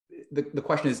the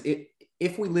question is,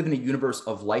 if we live in a universe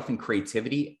of life and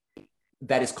creativity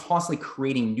that is constantly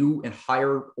creating new and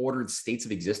higher ordered states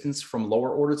of existence from lower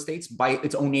ordered states by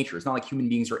its own nature. It's not like human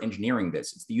beings are engineering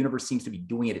this. It's the universe seems to be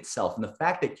doing it itself. And the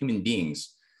fact that human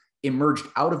beings emerged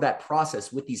out of that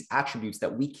process with these attributes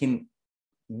that we can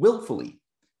willfully,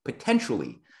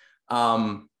 potentially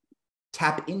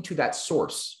tap into that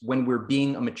source when we're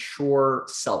being a mature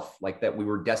self, like that we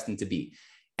were destined to be,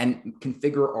 and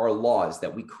configure our laws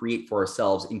that we create for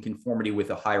ourselves in conformity with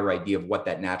a higher idea of what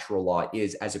that natural law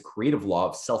is as a creative law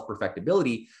of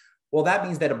self-perfectibility. Well, that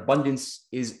means that abundance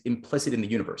is implicit in the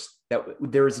universe, that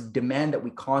there is a demand that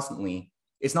we constantly,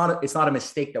 it's not a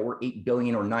mistake that we're 8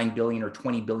 billion or 9 billion or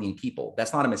 20 billion people.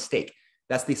 That's not a mistake.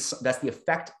 That's the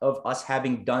effect of us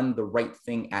having done the right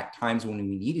thing at times when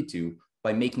we needed to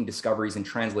by making discoveries and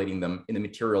translating them in the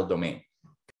material domain.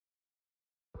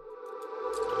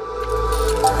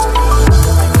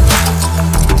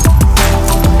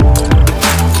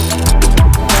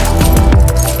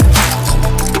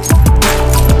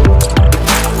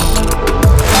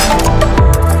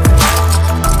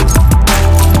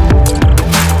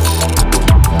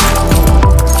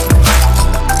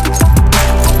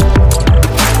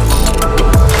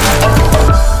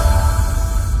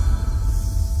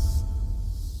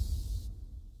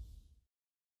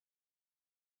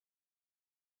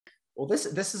 Well,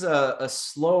 this is a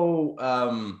slow,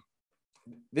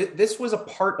 this was a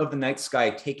part of the night sky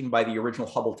taken by the original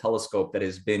Hubble telescope that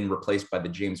has been replaced by the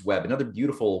James Webb, another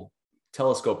beautiful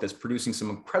telescope that's producing some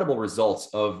incredible results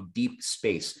of deep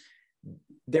space.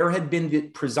 There had been the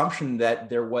presumption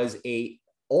that there was a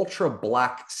ultra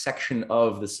black section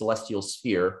of the celestial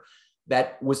sphere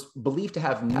that was believed to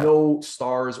have no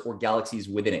stars or galaxies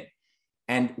within it.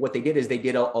 And what they did is they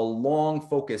did a long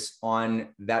focus on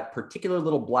that particular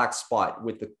little black spot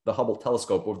with the Hubble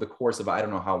telescope over the course of, I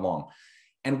don't know how long.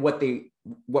 And what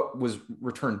was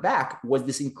returned back was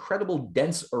this incredible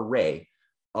dense array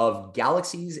of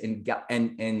galaxies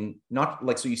and not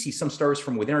like, so you see some stars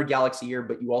from within our galaxy here,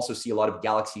 but you also see a lot of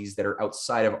galaxies that are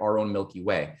outside of our own Milky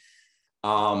Way. A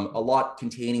lot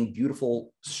containing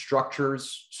beautiful structure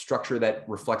that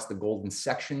reflects the golden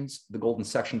sections. The golden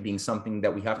section being something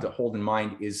that we have to hold in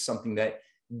mind is something that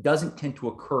doesn't tend to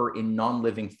occur in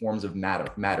non-living forms of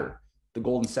matter. The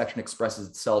golden section expresses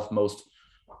itself most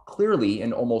clearly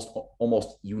and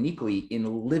almost uniquely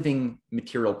in living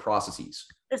material processes.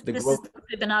 This is the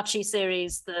Fibonacci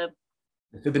series. The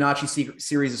Fibonacci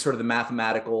series is sort of the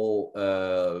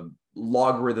mathematical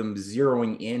logarithm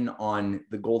zeroing in on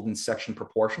the golden section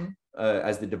proportion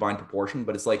as the divine proportion,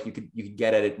 but it's like you could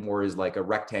get at it more as like a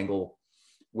rectangle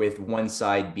with one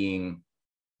side being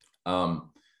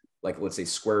like, let's say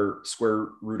square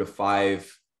root of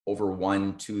 5 over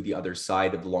 1 to the other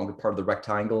side of the longer part of the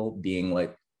rectangle being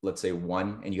like, let's say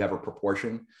 1, and you have a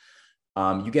proportion.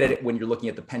 You get at it when you're looking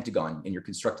at the pentagon and you're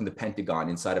constructing the pentagon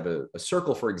inside of a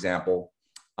circle, for example,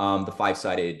 the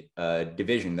 5-sided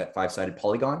division, that 5-sided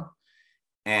polygon.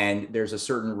 And there's a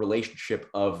certain relationship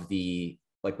of the,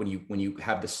 like when you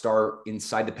have the star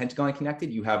inside the pentagon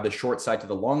connected, you have the short side to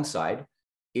the long side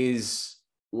is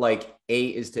like A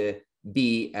is to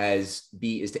B as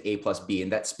B is to A plus B.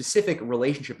 And that specific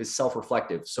relationship is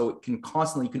self-reflective. So it can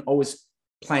constantly, you can always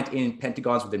plant in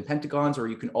pentagons within pentagons, or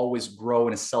you can always grow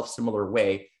in a self-similar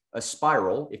way, a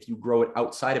spiral, if you grow it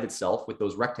outside of itself with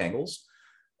those rectangles,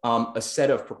 a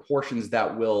set of proportions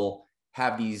that will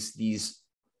have these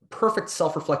perfect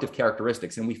self-reflective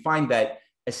characteristics. And we find that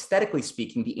aesthetically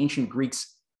speaking, the ancient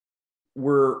Greeks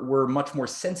were much more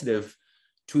sensitive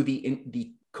to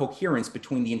the coherence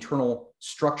between the internal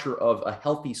structure of a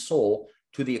healthy soul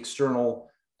to the external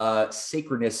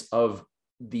sacredness of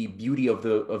the beauty of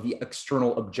the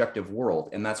external objective world.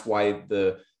 And that's why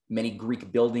the many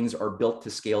Greek buildings are built to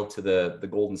scale to the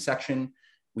golden section.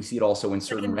 We see it also in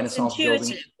certain Renaissance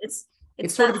buildings.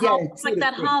 It's sort of, it's like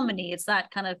that harmony. It's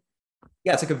that kind of,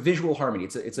 yeah, it's like a visual harmony.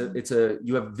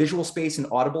 You have visual space and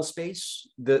audible space.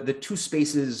 The two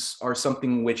spaces are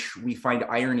something which we find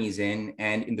ironies in,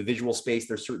 and in the visual space,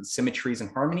 there's certain symmetries and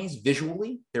harmonies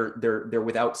visually. They're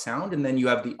without sound, and then you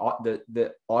have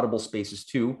the audible spaces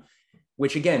too,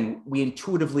 which again we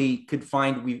intuitively could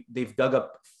find. They've dug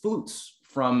up flutes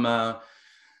from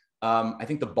I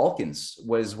think the Balkans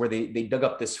was where they dug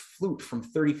up this flute from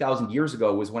 30,000 years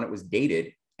ago was when it was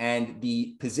dated. And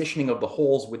the positioning of the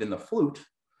holes within the flute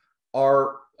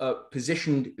are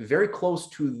positioned very close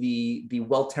to the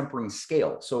well-tempering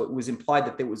scale. So it was implied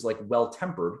that it was like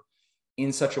well-tempered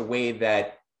in such a way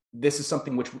that this is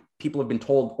something which people have been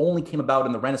told only came about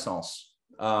in the Renaissance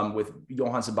with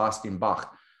Johann Sebastian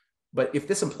Bach. But if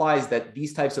this implies that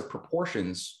these types of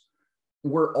proportions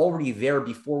were already there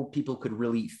before people could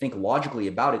really think logically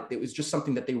about it. It was just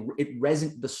something that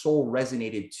the soul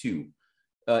resonated to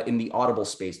in the audible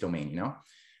space domain, you know?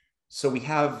 So we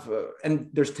have, and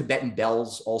there's Tibetan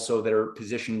bells also that are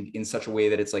positioned in such a way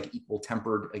that it's like equal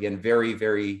tempered. Again, very,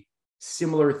 very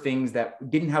similar things that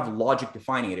didn't have logic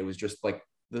defining it. It was just like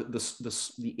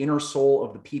the inner soul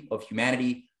of of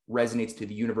humanity resonates to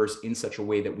the universe in such a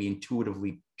way that we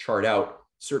intuitively chart out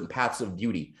certain paths of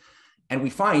beauty. And we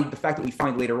find the fact that we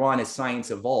find later on as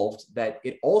science evolved, that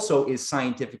it also is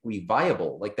scientifically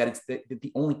viable, like that it's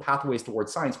the only pathways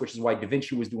towards science, which is why Da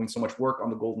Vinci was doing so much work on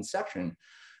the golden section.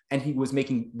 And he was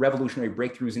making revolutionary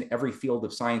breakthroughs in every field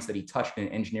of science that he touched, in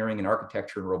engineering and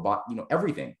architecture and robot, you know,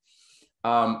 everything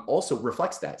also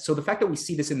reflects that. So the fact that we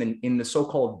see this in the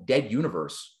so-called dead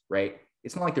universe, right?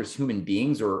 It's not like there's human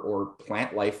beings or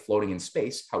plant life floating in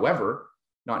space. However,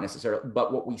 not necessarily,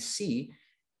 but what we see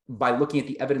by looking at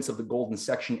the evidence of the golden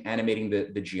section animating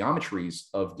the geometries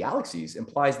of galaxies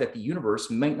implies that the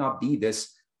universe might not be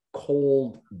this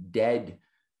cold, dead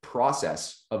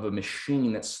process of a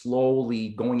machine that's slowly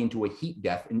going into a heat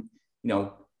death. And, you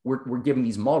know, we're given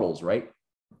these models, right?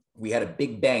 We had a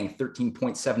big bang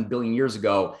 13.7 billion years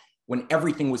ago when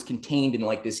everything was contained in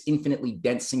like this infinitely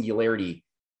dense singularity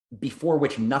before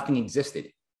which nothing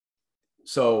existed.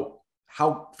 So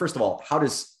first of all, how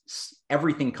does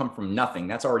everything come from nothing?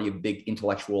 That's already a big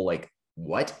intellectual, like,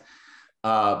 what?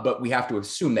 But we have to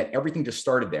assume that everything just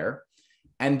started there.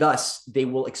 And thus they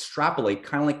will extrapolate,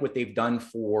 kind of like what they've done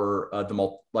for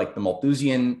the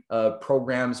Malthusian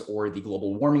programs, or the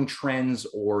global warming trends,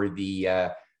 or the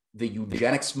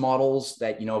eugenics models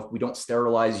that, you know, if we don't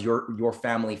sterilize your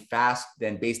family fast,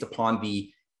 then based upon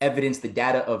the evidence, the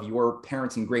data of your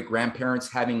parents and great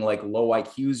grandparents having like low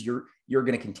IQs, you're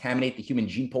going to contaminate the human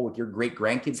gene pool with your great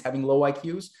grandkids having low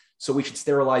IQs. So we should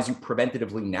sterilize you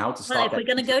preventatively now to stop. Well, if we're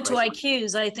going to go to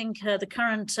IQs, I think the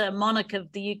current monarch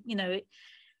of the, you know,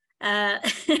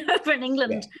 over in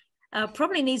England,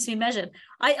 probably needs to be measured.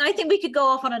 I think we could go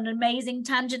off on an amazing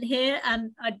tangent here,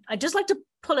 and I'd just like to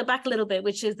pull it back a little bit,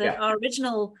 which is that our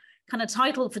original kind of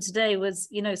title for today was,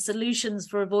 you know, solutions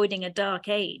for avoiding a dark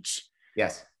age.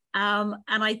 Yes. And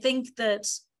I think that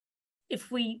if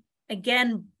we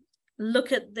again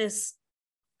look at this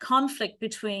conflict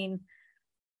between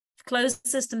closed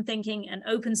system thinking and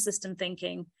open system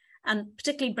thinking, and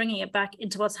particularly bringing it back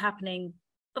into what's happening,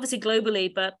 obviously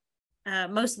globally, but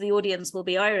most of the audience will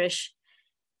be Irish,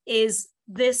 is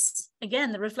this,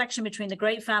 again, the reflection between the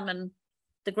Great Famine,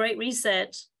 the Great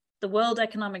Reset, the World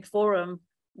Economic Forum.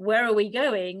 Where are we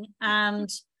going? And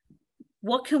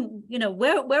what can, you know,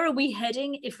 where are we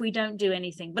heading if we don't do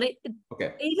anything? But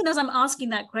even as I'm asking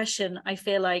that question, I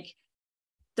feel like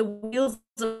the wheels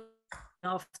are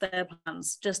off their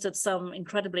plans just at some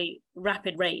incredibly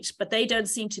rapid rate, but they don't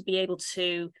seem to be able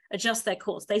to adjust their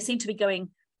course. They seem to be going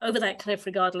over that cliff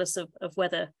regardless of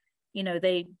whether, you know,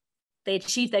 they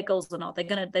achieve their goals or not. They're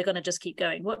gonna just keep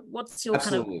going. What's your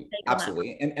kind of take on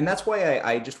absolutely that? And that's why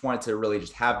I just wanted to really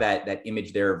just have that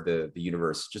image there of the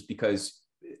universe, just because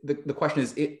the question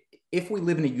is, if we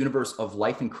live in a universe of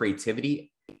life and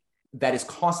creativity that is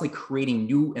constantly creating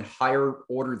new and higher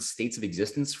ordered states of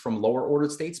existence from lower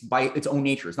ordered states by its own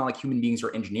nature. It's not like human beings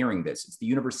are engineering this. It's the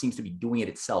universe seems to be doing it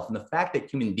itself. And the fact that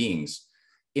human beings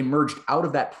emerged out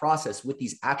of that process with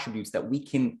these attributes that we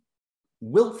can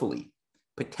willfully,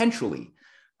 potentially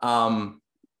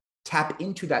tap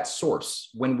into that source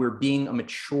when we're being a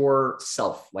mature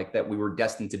self, like that we were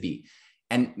destined to be,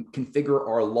 and configure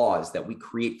our laws that we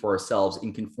create for ourselves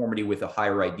in conformity with a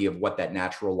higher idea of what that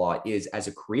natural law is as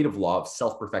a creative law of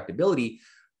self-perfectibility.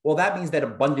 Well, that means that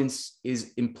abundance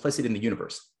is implicit in the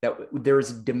universe, that there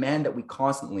is a demand that we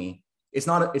constantly, it's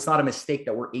not a mistake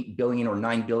that we're 8 billion or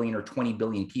 9 billion or 20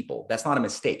 billion people. That's not a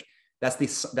mistake. That's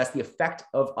the effect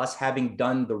of us having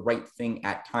done the right thing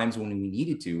at times when we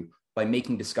needed to, by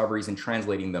making discoveries and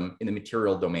translating them in the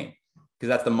material domain. Because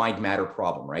that's the mind matter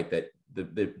problem, right? That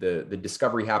the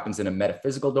discovery happens in a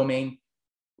metaphysical domain,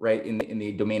 right? In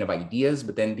the domain of ideas,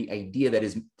 but then the idea that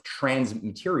is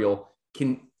transmaterial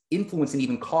can influence and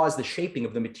even cause the shaping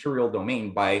of the material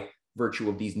domain by virtue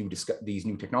of these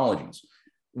new technologies.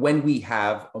 When we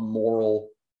have a moral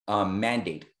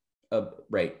mandate,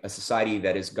 right, a society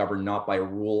that is governed not by a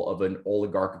rule of an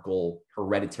oligarchical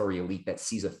hereditary elite that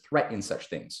sees a threat in such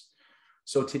things.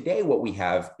 So today what we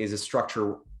have is a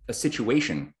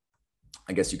situation,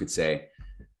 I guess you could say,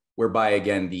 whereby,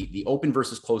 again, the open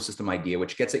versus closed system idea,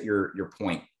 which gets at your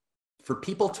point, for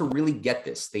people to really get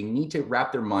this, they need to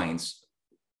wrap their minds,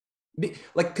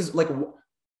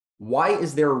 why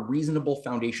is there a reasonable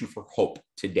foundation for hope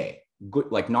today?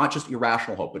 Good, like not just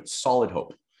irrational hope, but solid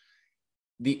hope.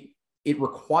 it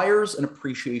requires an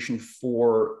appreciation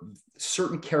for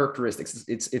certain characteristics.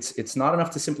 It's not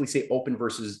enough to simply say open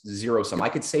versus zero sum. I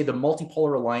could say the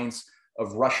multipolar alliance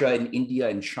of Russia and India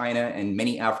and China and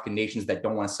many African nations that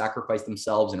don't want to sacrifice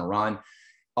themselves, in Iran,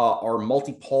 are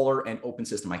multipolar and open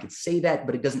system. I could say that,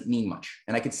 but it doesn't mean much.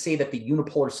 And I could say that the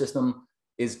unipolar system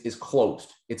is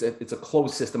closed. It's a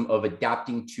closed system of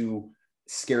adapting to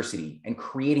scarcity and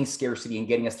creating scarcity and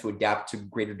getting us to adapt to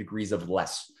greater degrees of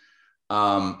less.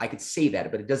 I could say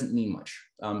that, but it doesn't mean much.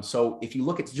 So if you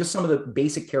look at just some of the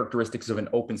basic characteristics of an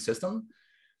open system,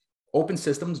 open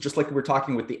systems, just like we were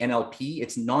talking with the NLP,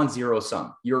 it's non-zero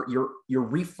sum. You're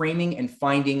reframing and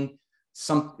finding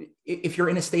some. If you're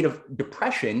in a state of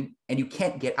depression and you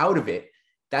can't get out of it,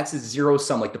 that's a zero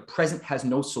sum. Like the present has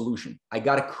no solution. I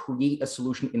got to create a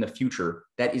solution in the future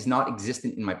that is not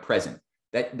existent in my present.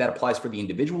 That applies for the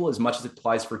individual as much as it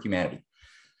applies for humanity.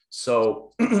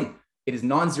 So it is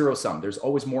non-zero sum. There's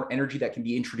always more energy that can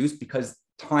be introduced because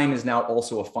time is now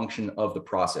also a function of the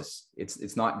process.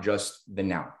 It's not just the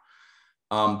now.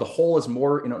 The whole is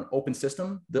more in an open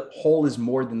system. The whole is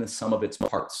more than the sum of its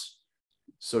parts.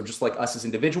 So just like us as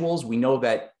individuals, we know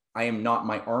that I am not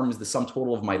my arms, the sum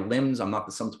total of my limbs. I'm not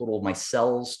the sum total of my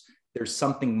cells. There's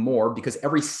something more because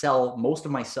every cell, most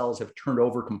of my cells have turned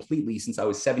over completely since I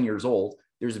was 7 years old.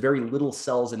 There's very little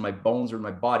cells in my bones or in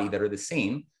my body that are the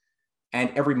same.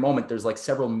 And every moment there's like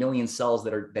several million cells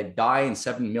that die and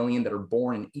 7 million that are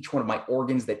born in each one of my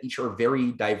organs that each are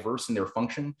very diverse in their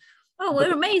function. Oh,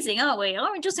 we're amazing, aren't we?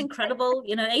 Aren't we just incredible?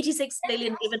 86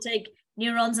 billion, give or take,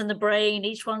 neurons in the brain.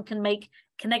 Each one can make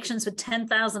connections with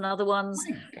 10,000 other ones.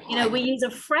 We use a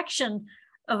fraction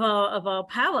of our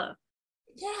power.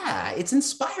 Yeah, it's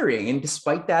inspiring. And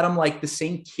despite that, I'm like the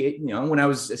same kid, when I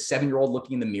was a 7-year-old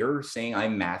looking in the mirror saying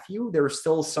I'm Matthew, there are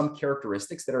still some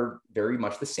characteristics that are very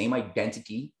much the same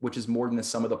identity, which is more than the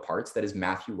sum of the parts. That is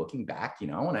Matthew looking back,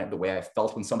 and the way I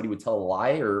felt when somebody would tell a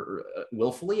lie or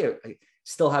willfully, I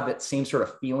still have that same sort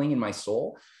of feeling in my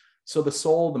soul. So the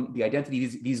soul, the identity,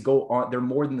 these go on, they're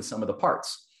more than the sum of the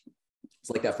parts. It's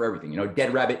like that for everything,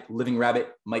 dead rabbit, living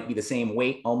rabbit might be the same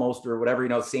weight almost, or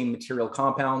whatever, same material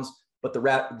compounds. But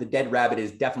the dead rabbit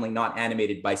is definitely not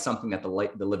animated by something that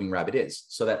the living rabbit is.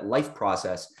 So that life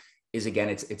process is, again,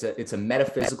 it's a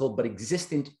metaphysical but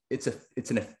existent. It's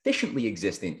an efficiently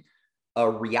existent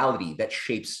reality that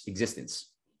shapes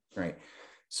existence, right?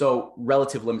 So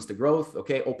relative limits to growth.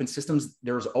 Okay, open systems.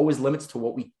 There's always limits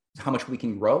to how much we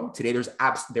can grow. Today,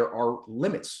 there are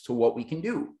limits to what we can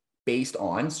do based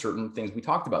on certain things we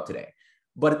talked about today.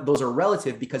 But those are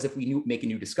relative because if we make a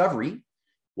new discovery,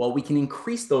 well, we can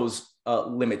increase those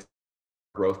limits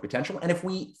growth potential. And if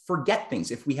we forget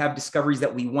things, if we have discoveries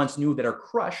that we once knew that are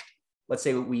crushed, let's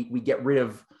say we get rid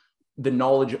of the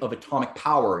knowledge of atomic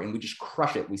power and we just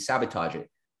crush it, we sabotage it.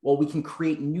 Well, we can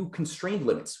create new constrained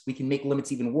limits. We can make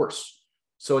limits even worse.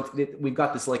 So we've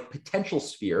got this like potential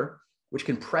sphere, which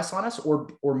can press on us or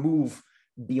move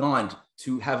beyond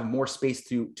to have more space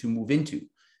to move into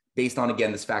based on,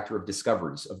 again, this factor of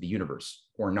discoveries of the universe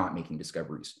or not making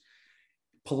discoveries.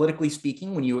 Politically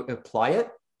speaking, when you apply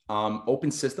it, open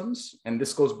systems, and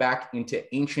this goes back into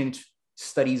ancient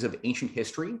studies of ancient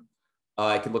history.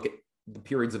 I could look at the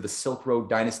periods of the Silk Road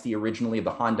dynasty, originally of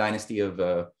the Han dynasty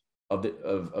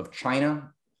of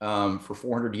China for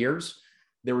 400 years.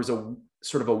 There was a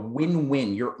sort of a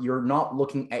win-win. You're not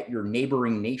looking at your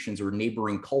neighboring nations or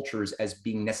neighboring cultures as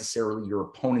being necessarily your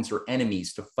opponents or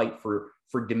enemies to fight for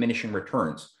diminishing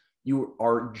returns. You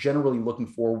are generally looking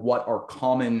for what are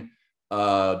common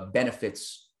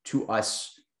benefits to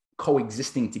us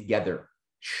coexisting together,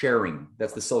 sharing.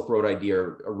 That's the Silk Road idea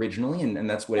originally, and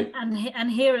that's what it.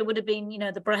 And here it would have been,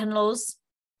 the Brehon Laws,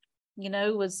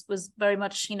 was very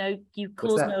much, you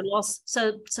cause no loss.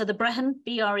 So the Brehon,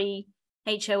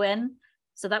 Brehon,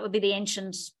 so that would be the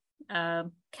ancient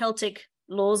Celtic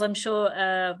laws. I'm sure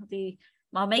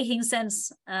are making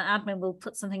sense. Admin will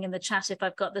put something in the chat if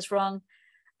I've got this wrong.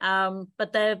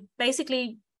 But they're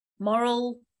basically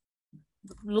moral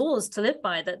laws to live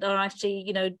by that are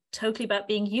actually, totally about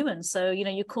being human. So,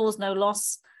 you cause no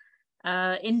loss,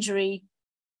 injury,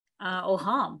 or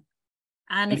harm.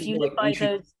 And if you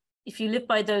live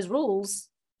by those rules,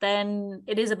 then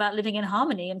it is about living in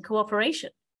harmony and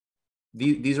cooperation.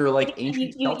 These are like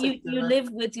ancient you live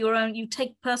with your own, you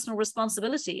take personal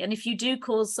responsibility. And if you do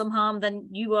cause some harm, then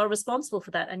you are responsible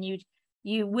for that. And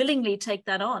you willingly take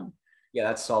that on. Yeah,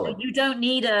 that's solid. You don't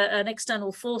need an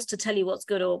external force to tell you what's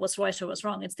good or what's right or what's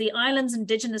wrong. It's the island's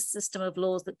indigenous system of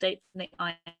laws that date from the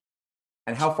Iron.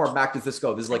 And how far back does this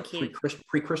go? This is like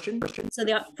pre-Christian? So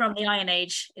from the Iron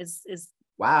Age is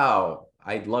Wow,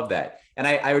 I love that. And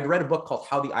I had read a book called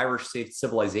How the Irish Saved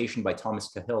Civilization by Thomas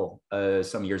Cahill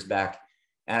some years back.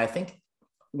 And I think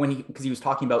because he was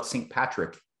talking about St.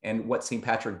 Patrick and what St.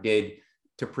 Patrick did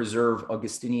to preserve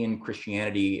Augustinian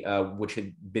Christianity, which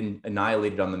had been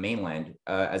annihilated on the mainland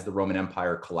as the Roman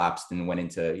Empire collapsed and went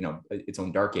into, you know, its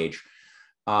own dark age.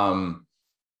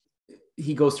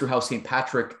 He goes through how St.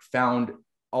 Patrick found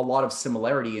a lot of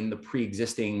similarity in the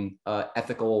pre-existing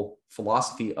ethical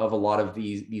philosophy of a lot of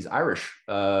these Irish.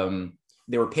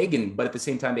 They were pagan, but at the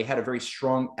same time, they had a very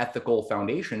strong ethical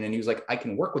foundation. And he was like, I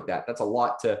can work with that. That's a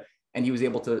lot to, and he was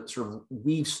able to sort of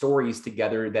weave stories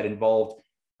together that involved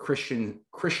Christian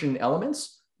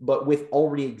elements, but with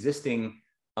already existing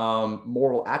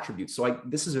moral attributes. So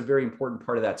this is a very important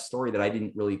part of that story that I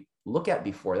didn't really look at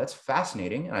before. That's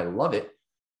fascinating, and I love it.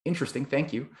 Interesting.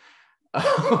 Thank you.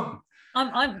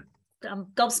 I'm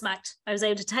gobsmacked. I was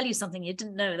able to tell you something you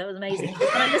didn't know. That was amazing. When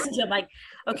I listened to it, I'm like,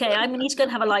 okay, I need to go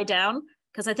and have a lie down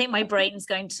because I think my brain's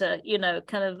going to, you know,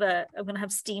 kind of, I'm going to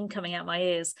have steam coming out my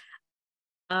ears.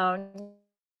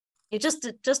 It's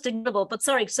just incredible. But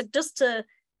sorry, so just to,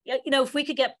 you know, if we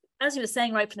could get, as you were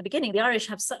saying right from the beginning, the Irish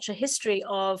have such a history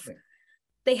of,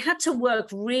 they had to work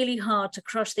really hard to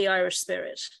crush the Irish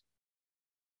spirit.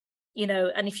 You know,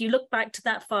 and if you look back to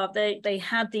that far, they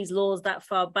had these laws that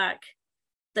far back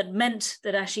that meant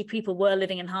that actually people were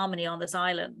living in harmony on this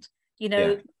island. You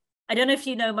know, I don't know if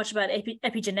you know much about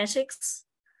epigenetics.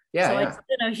 I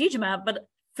don't know a huge amount, but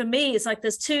for me, it's like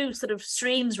there's two sort of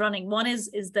streams running. One is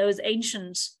those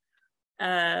ancient,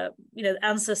 you know,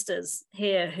 ancestors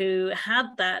here who had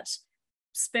that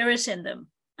spirit in them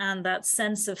and that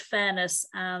sense of fairness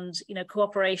and, you know,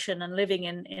 cooperation and living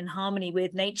in harmony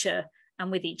with nature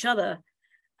and with each other.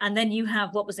 And then you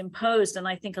have what was imposed. And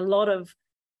I think a lot of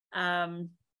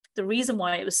the reason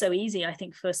why it was so easy, I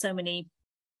think, for them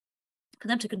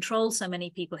to control so many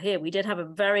people here, we did have a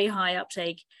very high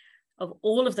uptake of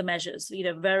all of the measures, you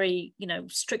know, very, you know,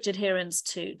 strict adherence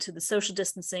to the social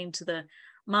distancing, to the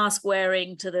mask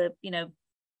wearing, to the, you know,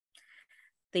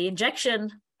 the injection.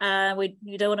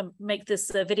 You don't want to make this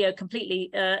video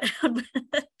completely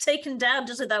taken down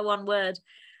just with that one word.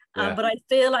 But I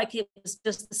feel like it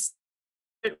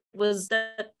was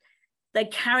that they're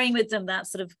carrying with them that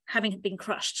sort of having been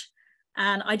crushed.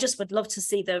 And I just would love to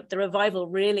see the revival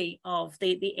really of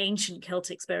the ancient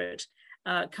Celtic spirit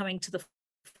coming to the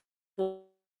fore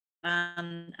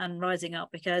and rising up,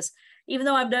 because even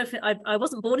though I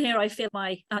wasn't born here, I feel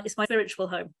it's my spiritual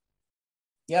home.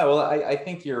 Yeah, well, I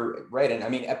think you're right. And I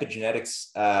mean,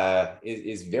 epigenetics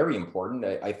is very important.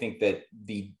 I think that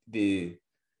the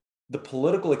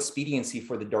political expediency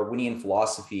for the Darwinian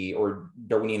philosophy or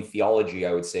Darwinian theology,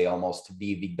 I would say almost, to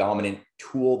be the dominant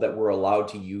tool that we're allowed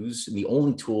to use, and the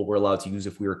only tool we're allowed to use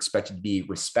if we were expected to be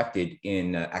respected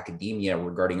in academia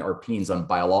regarding our opinions on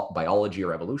biology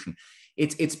or evolution.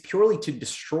 It's purely to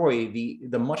destroy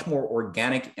the much more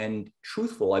organic and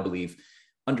truthful, I believe,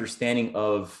 understanding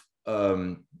of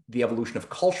the evolution of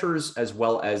cultures as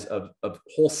well as of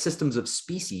whole systems of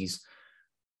species,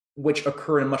 which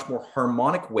occur in a much more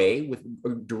harmonic way with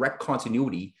direct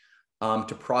continuity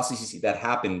to processes that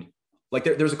happened. Like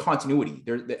there's a continuity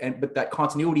but that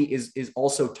continuity is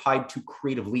also tied to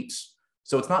creative leaps.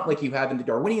 So it's not like you have in the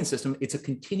Darwinian system, it's a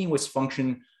continuous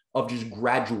function of just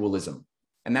gradualism.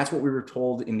 And that's what we were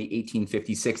told in the 1850s,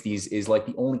 60s is like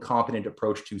the only competent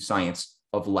approach to science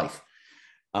of life.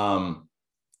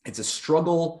 It's a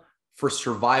struggle for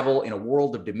survival in a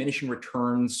world of diminishing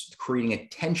returns, creating a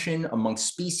tension amongst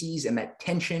species. And that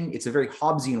tension, it's a very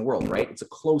Hobbesian world, right? It's a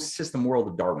closed system world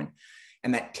of Darwin.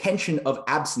 And that tension of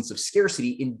absence of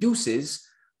scarcity induces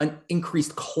an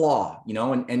increased claw, you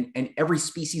know, and every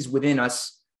species within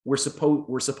us, we're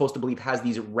supposed to believe has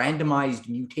these randomized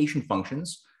mutation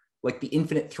functions, like the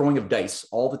infinite throwing of dice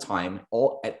all the time,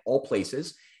 at all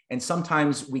places. And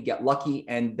sometimes we get lucky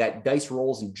and that dice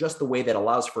rolls in just the way that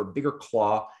allows for a bigger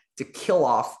claw to kill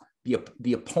off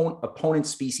the opponent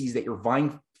species that you're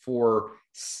vying for.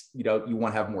 You know, you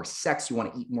want to have more sex, you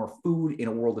want to eat more food in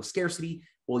a world of scarcity.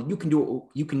 Well, you can do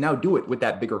it. You can now do it with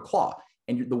that bigger claw,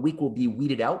 and the weak will be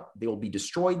weeded out. They will be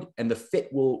destroyed, and the fit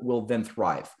will then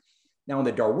thrive. Now, in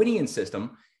the Darwinian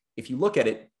system, if you look at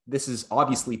it, this is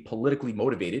obviously politically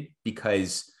motivated,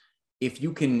 because if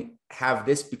you can have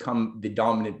this become the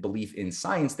dominant belief in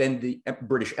science, then the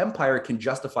British Empire can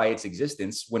justify its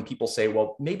existence when people say,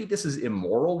 well, maybe this is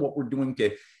immoral, what we're doing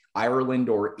to Ireland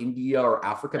or India or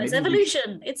Africa. It's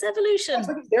evolution. It's evolution. It's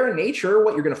like they're in nature.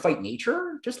 What, you're going to fight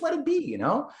nature? Just let it be, you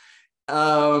know?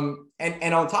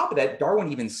 And on top of that,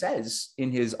 Darwin even says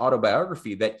in his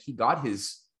autobiography that he got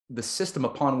his the system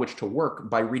upon which to work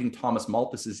by reading Thomas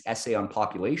Malthus's essay on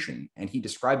population, and he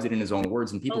describes it in his own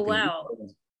words, and people can read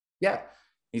it. Yeah.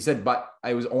 He said, but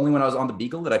I was only when I was on the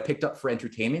Beagle that I picked up for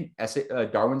entertainment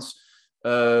Darwin's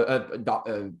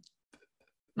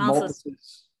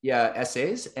Malthus's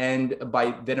essays, and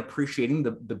by then appreciating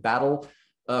the battle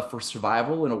for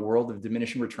survival in a world of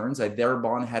diminishing returns, I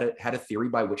thereupon had a theory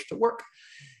by which to work.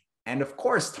 And of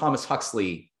course, Thomas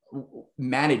Huxley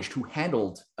managed, who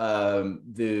handled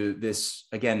this,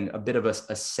 again, a bit of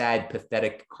a sad,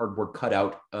 pathetic cardboard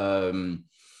cutout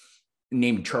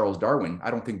named Charles Darwin.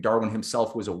 I don't think Darwin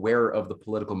himself was aware of the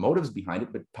political motives behind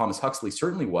it, but Thomas Huxley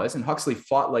certainly was. And Huxley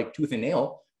fought like tooth and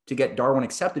nail to get Darwin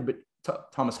accepted. But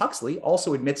Thomas Huxley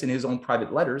also admits in his own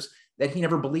private letters that he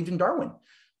never believed in Darwin.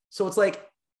 So it's like,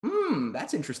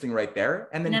 that's interesting right there.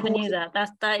 And then never knew that.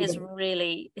 That is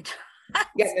really...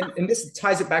 and this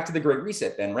ties it back to the Great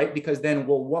Reset then, right? Because then,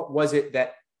 well, what was it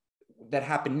that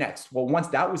happened next? Well, once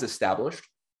that was established,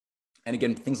 and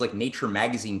again, things like Nature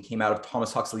magazine came out of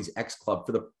Thomas Huxley's X Club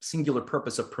for the singular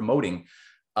purpose of promoting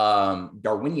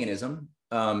Darwinianism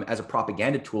as a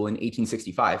propaganda tool in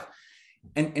 1865.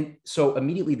 And so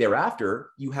immediately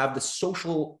thereafter, you have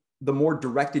the more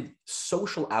directed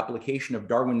social application of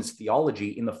Darwin's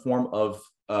theology in the form of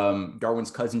Darwin's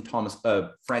cousin,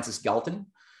 Francis Galton,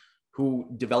 who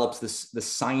develops the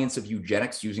science of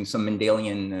eugenics using some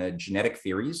Mendelian genetic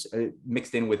theories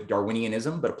mixed in with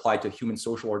Darwinianism, but applied to human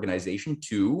social organization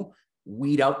to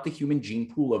weed out the human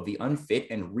gene pool of the unfit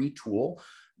and retool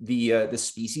the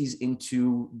species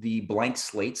into the blank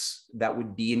slates that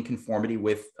would be in conformity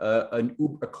with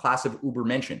a class of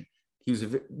Übermenschen. He was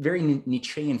very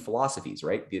Nietzschean philosophies,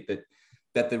 right?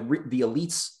 That the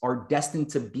elites are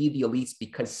destined to be the elites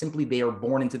because simply they are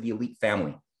born into the elite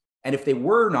family. And if they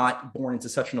were not born into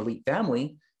such an elite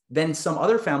family, then some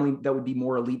other family that would be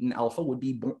more elite and alpha would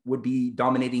be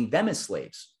dominating them as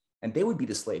slaves, and they would be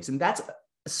the slaves. And that's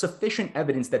sufficient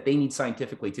evidence that they need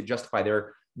scientifically to justify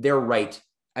their right.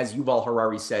 As Yuval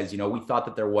Harari says, we thought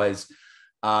that there was,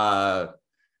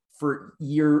 for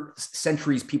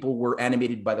centuries, people were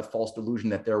animated by the false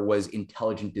delusion that there was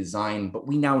intelligent design, but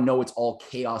we now know it's all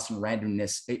chaos and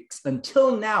randomness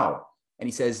until now. And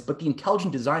he says, but the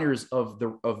intelligent designers of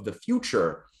the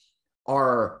future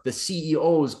are the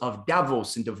CEOs of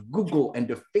Davos and of Google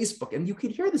and of Facebook. And you could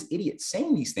hear this idiot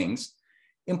saying these things,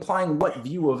 implying what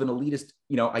view of an elitist,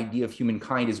 idea of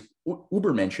humankind is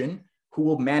Übermenschen, who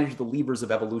will manage the levers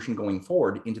of evolution going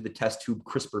forward into the test tube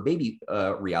CRISPR baby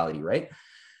reality, right?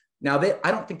 Now,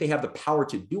 I don't think they have the power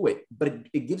to do it, but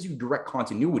it gives you direct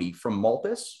continuity from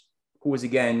Malthus, who was,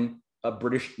 again, a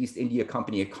British East India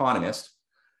Company economist,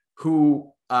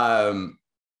 who then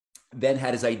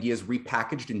had his ideas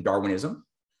repackaged in Darwinism,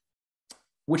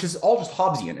 which is all just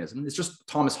Hobbesianism. It's just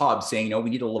Thomas Hobbes saying, we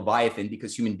need a Leviathan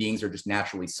because human beings are just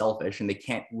naturally selfish and they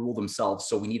can't rule themselves.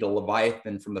 So we need a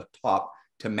Leviathan from the top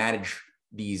to manage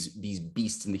these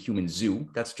beasts in the human zoo.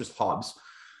 That's just Hobbes.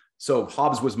 So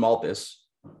Hobbes was Malthus,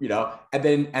 and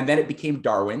then it became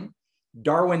Darwin.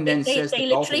 Darwin then says they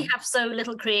literally have so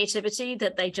little creativity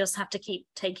that they just have to keep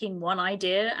taking one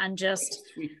idea and just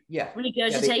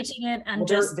regurgitating it and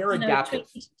they're adaptive.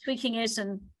 tweaking it.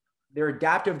 And they're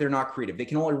adaptive. They're not creative. They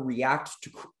can only react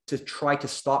to try to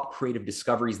stop creative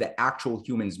discoveries that actual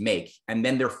humans make, and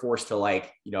then they're forced to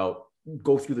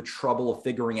go through the trouble of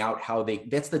figuring out how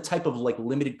that's the type of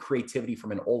limited creativity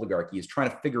from an oligarchy, is trying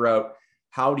to figure out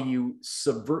how do you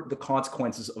subvert the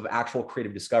consequences of actual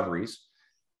creative discoveries,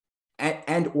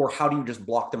 and or how do you just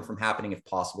block them from happening if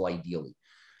possible, ideally.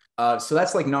 So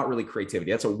that's not really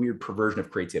creativity. That's a weird perversion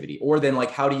of creativity. Or then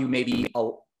how do you maybe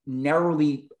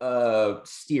narrowly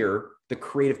steer the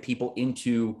creative people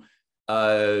into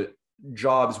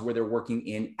jobs where they're working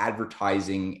in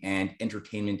advertising and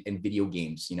entertainment and video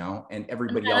games, and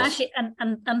everybody else. Actually,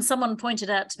 and someone pointed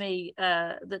out to me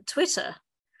that Twitter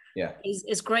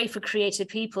is great for creative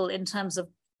people in terms of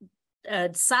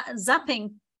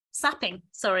sapping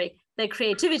their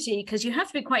creativity, because you have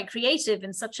to be quite creative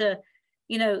in such a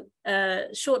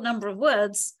short number of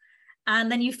words,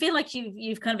 and then you feel like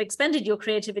you've kind of expended your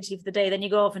creativity for the day, then you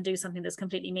go off and do something that's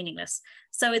completely meaningless.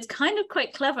 So it's kind of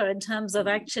quite clever in terms of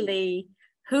actually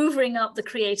hoovering up the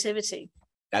creativity.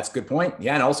 That's a good point.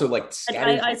 Yeah. And also it's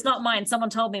not mine, someone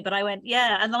told me, but I went,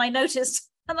 and then I noticed,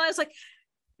 and I was like,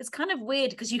 it's kind of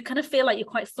weird because you kind of feel like you're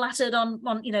quite flattered on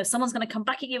someone's going to come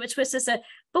back at you with Twitter. So,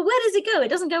 but where does it go? It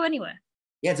doesn't go anywhere.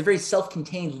 Yeah, it's a very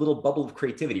self-contained little bubble of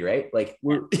creativity, right?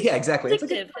 Exactly.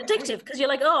 Addictive, because you're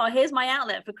like, oh, here's my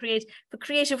outlet for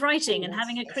creative writing and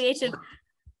having a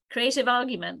creative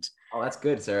argument. Oh, that's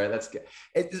good, Sarah. That's good.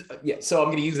 So I'm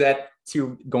going to use that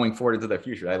to going forward into the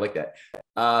future. I like that.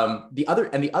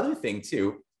 The other thing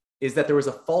too is that there was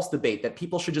a false debate that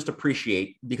people should just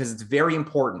appreciate, because it's very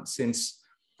important, since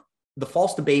the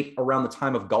false debate around the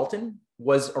time of Galton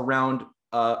was around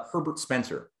Herbert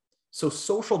Spencer. So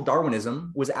social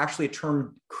Darwinism was actually a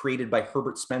term created by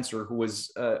Herbert Spencer, who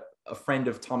was a friend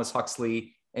of Thomas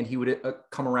Huxley, and he would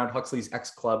come around Huxley's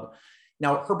X Club.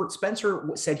 Now, Herbert Spencer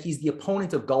said he's the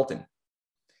opponent of Galton.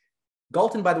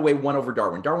 Galton, by the way, won over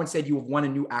Darwin. Darwin said, "You have won a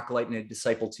new acolyte and a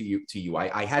disciple to you.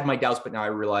 I had my doubts, but now I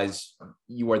realize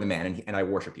you are the man, and I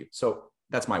worship you." So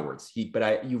that's my words.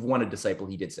 You've won a disciple,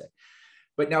 he did say.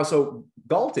 But now, so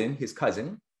Galton, his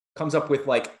cousin, comes up with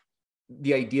like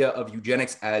the idea of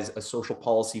eugenics as a social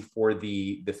policy for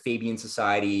the Fabian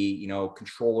society,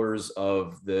 controllers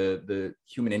of the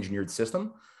human engineered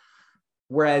system.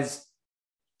 Whereas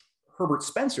Herbert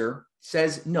Spencer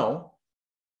says, no,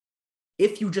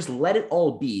 if you just let it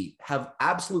all be, have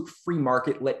absolute free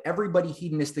market, let everybody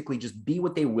hedonistically just be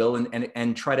what they will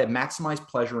and try to maximize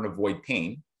pleasure and avoid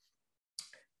pain,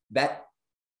 that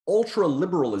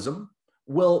ultra-liberalism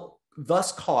will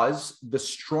thus cause the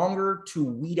stronger to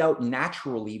weed out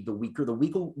naturally the weaker. The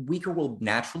weaker will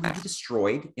naturally be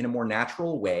destroyed in a more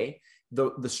natural way.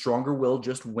 The stronger will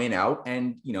just win out,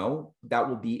 and that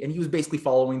will be. And he was basically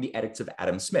following the edicts of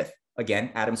Adam Smith.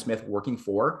 Again, Adam Smith working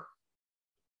for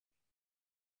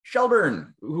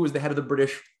Shelburne, who was the head of the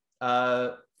British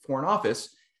Foreign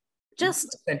Office.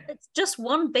 It's just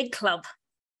one big club.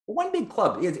 One big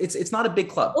club. It's not a big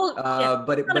club,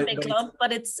 but it's not a big club,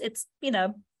 but it's it's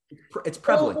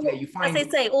prevalent. You find, as they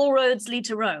say, all roads lead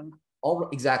to Rome.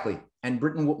 Exactly. And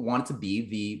Britain wanted to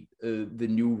be the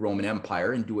new Roman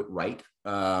Empire and do it right.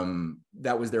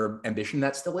 That was their ambition.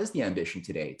 That still is the ambition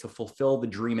today, to fulfill the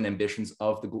dream and ambitions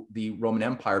of the Roman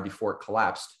Empire before it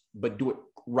collapsed, but do it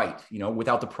right,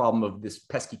 without the problem of this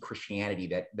pesky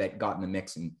Christianity that got in the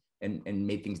mix and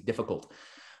made things difficult.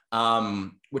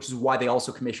 Which is why they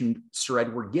also commissioned Sir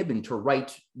Edward Gibbon to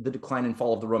write The Decline and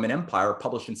Fall of the Roman Empire,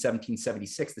 published in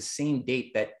 1776, the same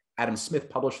date that Adam Smith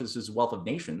publishes his Wealth of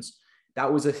Nations.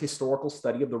 That was a historical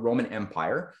study of the Roman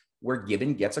Empire, where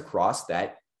Gibbon gets across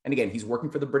that, and again, he's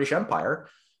working for the British Empire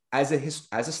as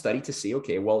a study to see,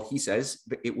 okay, well, he says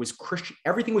that it was Christian,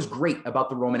 everything was great about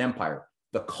the Roman Empire.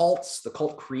 The cults, the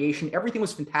cult creation, everything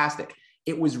was fantastic.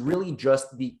 It was really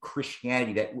just the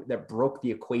Christianity that broke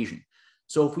the equation.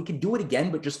 So if we could do it again,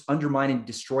 but just undermine and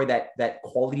destroy that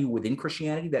quality within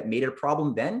Christianity that made it a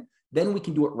problem, then we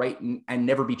can do it right and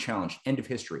never be challenged. End of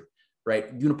history,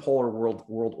 right? Unipolar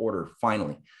world order,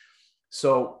 finally.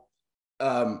 So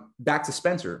back to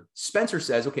Spencer. Spencer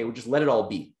says, okay, we'll just let it all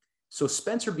be. So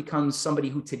Spencer becomes somebody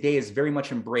who today is very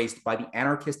much embraced by the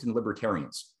anarchists and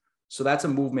libertarians. So that's a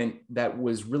movement that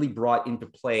was really brought into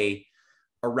play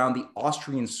around the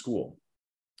Austrian school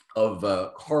of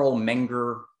Karl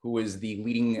Menger, who is the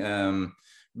leading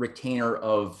retainer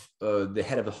of the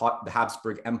head of the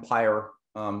Habsburg Empire.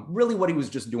 Really what he was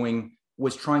just doing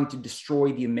was trying to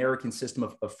destroy the American system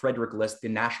of Frederick List, the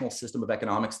national system of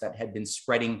economics that had been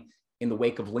spreading in the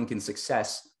wake of Lincoln's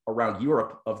success around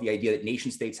Europe, of the idea that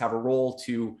nation states have a role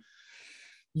to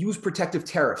use protective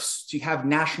tariffs, to have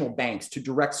national banks, to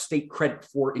direct state credit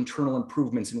for internal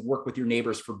improvements and work with your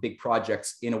neighbors for big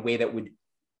projects in a way that would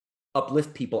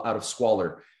uplift people out of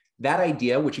squalor. That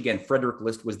idea, which again, Frederick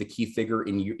List was the key figure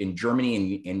in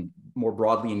Germany and more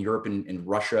broadly in Europe and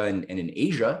Russia and in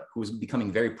Asia, who was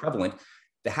becoming very prevalent,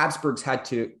 the Habsburgs had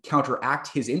to counteract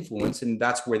his influence. And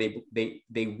that's where they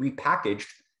repackaged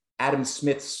Adam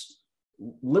Smith's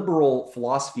liberal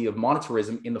philosophy of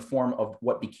monetarism in the form of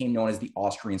what became known as the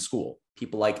Austrian school.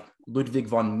 People like Ludwig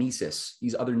von Mises,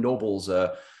 these other nobles,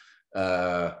 von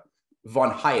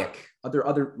Hayek,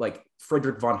 other like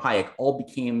Friedrich von Hayek, all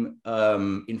became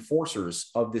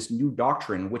enforcers of this new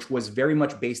doctrine, which was very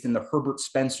much based in the Herbert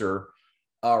Spencer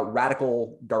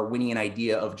radical Darwinian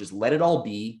idea of just let it all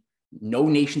be. No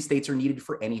nation states are needed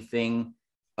for anything.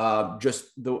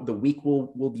 Just the weak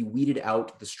will be weeded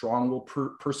out. The strong will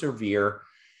persevere.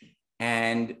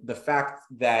 And the fact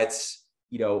that,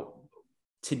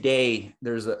 today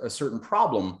there's a certain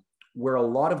problem where a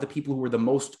lot of the people who are the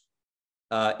most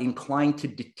inclined to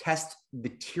detest the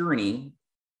tyranny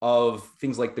of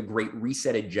things like the Great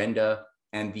Reset agenda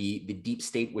and the deep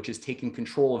state, which is taking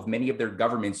control of many of their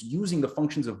governments, using the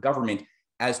functions of government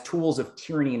as tools of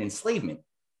tyranny and enslavement.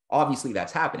 Obviously,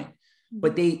 that's happening.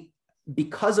 But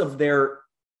because of their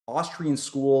Austrian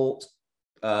school,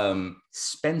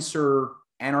 Spencer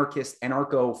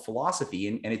anarcho philosophy,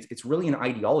 and it's really an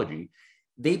ideology,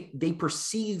 they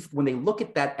perceive, when they look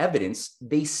at that evidence,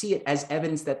 they see it as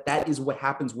evidence that is what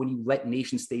happens when you let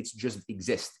nation states just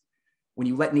exist. when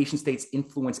you let nation states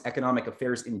influence economic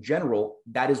affairs in general,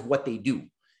 that is what they do.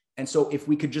 And so if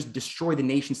we could just destroy the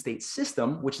nation state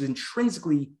system, which is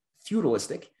intrinsically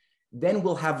feudalistic, then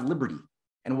we'll have liberty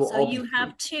and we'll all be free. So you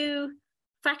have two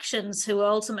factions who are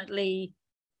ultimately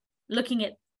looking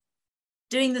at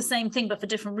doing the same thing, but for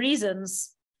different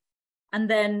reasons. And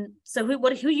then, so who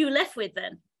are you left with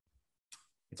then?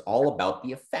 It's all about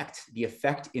the effect. The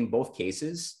effect in both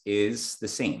cases is the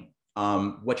same.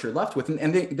 What you're left with,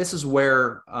 and this is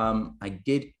where I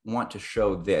did want to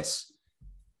show this,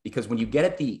 because when you get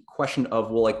at the question of,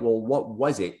 well, what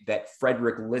was it that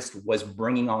Frederick List was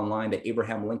bringing online, that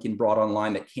Abraham Lincoln brought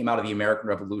online, that came out of the American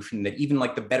Revolution, that even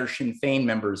like the better Sinn Féin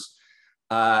members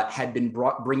had been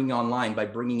bringing online by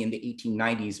bringing in the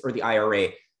 1890s, or the IRA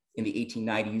in the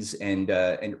 1890s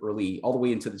and early, all the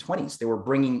way into the 20s. They were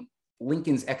bringing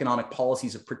Lincoln's economic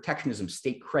policies of protectionism,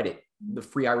 state credit. The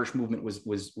Free Irish movement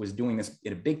was doing this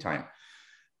in a big time.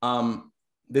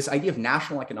 This idea of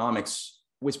national economics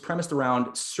was premised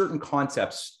around certain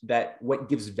concepts that what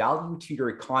gives value to your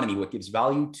economy, what gives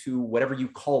value to whatever you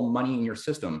call money in your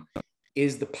system,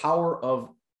 is the power of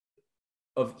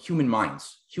human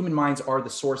minds. Human minds are the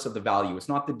source of the value. It's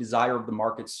not the desire of the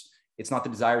markets. It's not the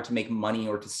desire to make money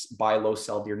or to buy low,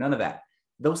 sell dear, none of that.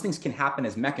 Those things can happen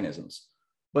as mechanisms.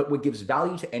 But what gives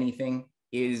value to anything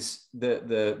is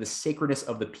the sacredness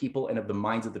of the people and of the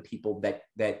minds of the people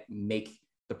that make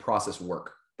the process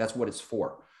work. That's what it's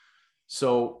for.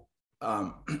 So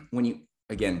when you,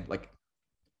 again, like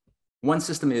one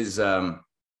system is,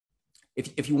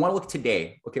 if you want to look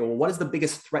today, okay, well, what is the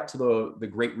biggest threat to the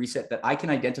Great Reset that I can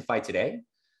identify today?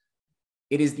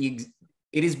 It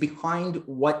is behind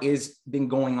what has been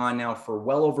going on now for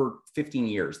well over 15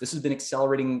 years. This has been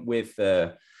accelerating with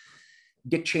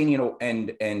Dick Cheney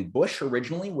and Bush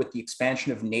originally, with the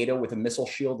expansion of NATO with a missile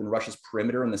shield in Russia's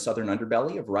perimeter in the southern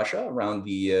underbelly of Russia, around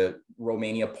the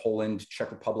Romania, Poland,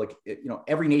 Czech Republic,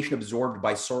 every nation absorbed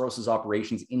by Soros's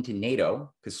operations into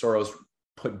NATO, because Soros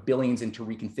put billions into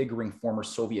reconfiguring former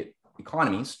Soviet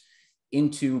economies,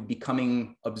 into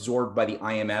becoming absorbed by the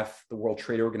IMF, the World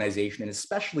Trade Organization, and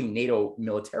especially NATO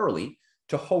militarily,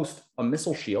 to host a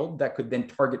missile shield that could then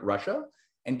target Russia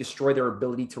and destroy their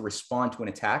ability to respond to an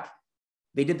attack.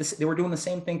 They did this. They were doing the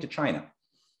same thing to China.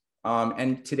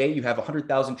 And today you have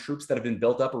 100,000 troops that have been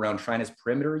built up around China's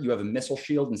perimeter. You have a missile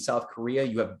shield in South Korea.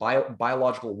 You have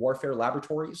biological warfare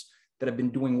laboratories that have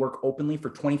been doing work openly for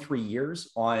 23 years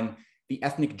on the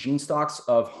ethnic gene stocks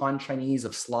of Han Chinese,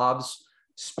 of Slavs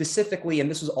specifically.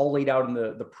 And this is all laid out in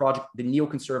the project, the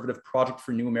neoconservative Project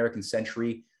for New American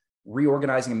Century,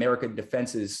 reorganizing American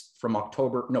defenses from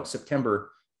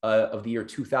September of the year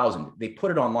 2000. They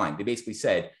put it online. They basically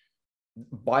said,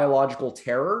 biological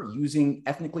terror using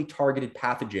ethnically targeted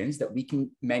pathogens that we can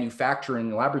manufacture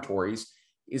in laboratories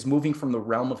is moving from the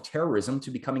realm of terrorism to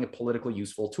becoming a politically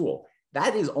useful tool.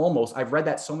 That is almost, I've read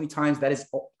that so many times, that is,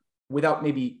 without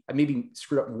maybe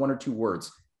screwed up one or two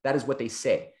words, that is what they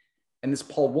say. And this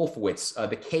Paul Wolfowitz,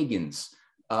 the Kagans,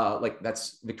 like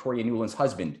that's Victoria Nuland's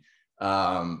husband,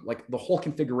 like the whole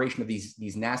configuration of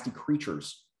these nasty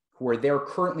creatures who are there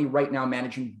currently right now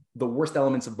managing the worst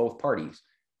elements of both parties.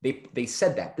 They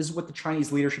said that. This is what the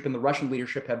Chinese leadership and the Russian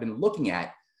leadership have been looking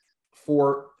at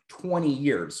for 20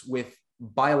 years, with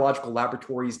biological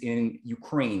laboratories in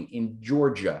Ukraine, in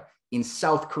Georgia, in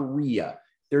South Korea.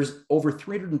 There's over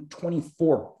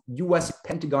 324 US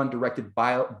Pentagon-directed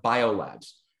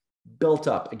biolabs built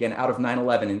up, again, out of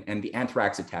 9/11 and the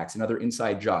anthrax attacks, another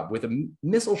inside job, with a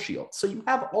missile shield. So you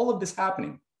have all of this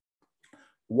happening.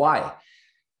 Why?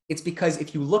 It's because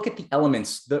if you look at the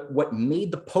elements, what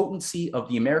made the potency of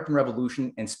the American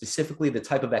Revolution, and specifically the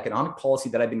type of economic policy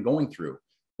that I've been going through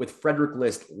with Frederick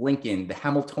List, Lincoln, the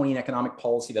Hamiltonian economic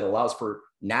policy that allows for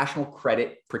national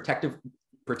credit, protective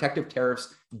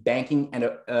tariffs, banking, and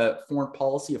a foreign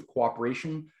policy of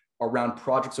cooperation around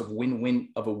projects of a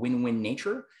win-win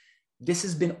nature. This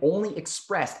has been only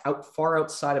expressed far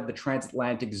outside of the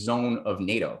transatlantic zone of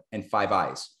NATO and Five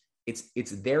Eyes.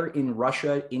 It's there in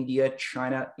Russia, India,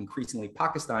 China, increasingly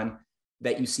Pakistan,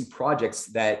 that you see projects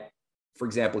that, for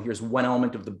example, here's one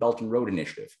element of the Belt and Road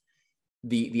Initiative,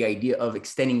 the idea of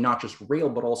extending not just rail,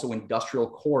 but also industrial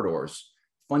corridors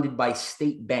funded by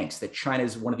state banks, that China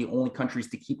is one of the only countries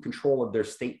to keep control of their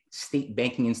state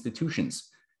banking institutions.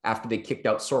 After they kicked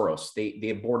out Soros, they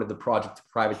aborted the project to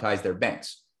privatize their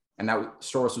banks. And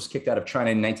Soros was kicked out of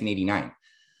China in 1989.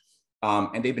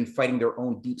 And they've been fighting their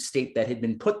own deep state that had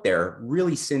been put there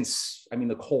really since,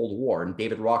 the Cold War. And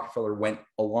David Rockefeller went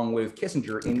along with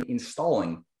Kissinger in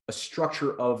installing a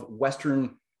structure of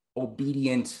Western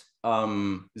obedient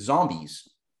zombies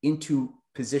into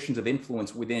positions of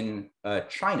influence within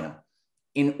China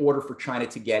in order for China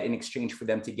to get, in exchange for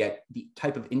them to get the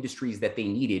type of industries that they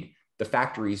needed, the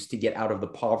factories, to get out of the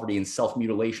poverty and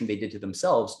self-mutilation they did to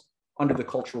themselves under the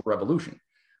Cultural Revolution.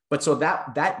 But so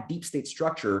that deep state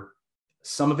structure,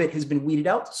 some of it has been weeded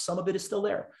out, some of it is still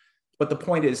there. But the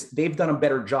point is, they've done a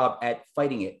better job at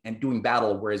fighting it and doing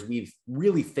battle, whereas we've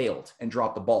really failed and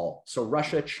dropped the ball. So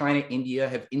Russia, China, India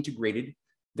have integrated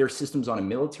their systems on a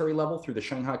military level through the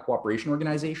Shanghai Cooperation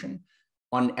Organization,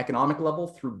 on an economic level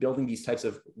through building these types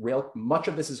of rail. Much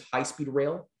of this is high-speed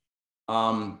rail.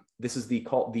 This is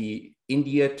called the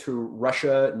India to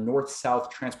Russia North-South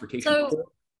transportation.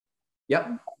 So, yep.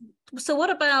 So what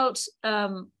about,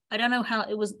 I don't know how,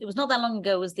 it was not that long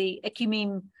ago, was the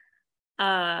Ecumene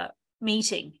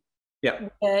meeting. Yeah.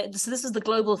 So this is the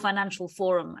Global Financial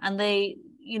Forum, and they,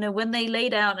 when they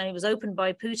laid out, and it was opened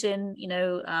by Putin,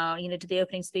 to the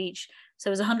opening speech. So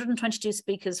it was 122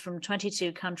 speakers from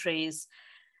 22 countries,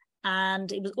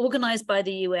 and it was organized by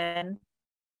the UN,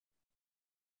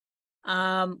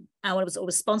 and it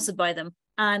was sponsored by them.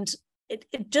 And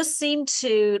it just seemed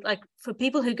to, like, for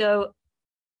people who go,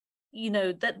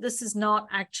 that this is not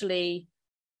actually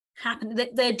happening.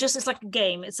 They're just, it's like a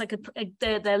game. It's like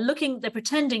they're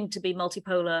pretending to be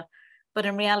multipolar, but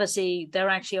in reality, they're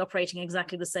actually operating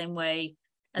exactly the same way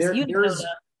as unipolar.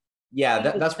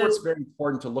 That's where it's very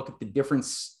important to look at the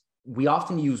difference. We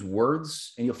often use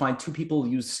words, and you'll find two people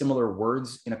use similar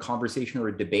words in a conversation or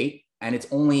a debate, and it's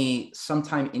only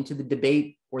sometime into the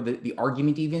debate or the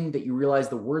argument even that you realize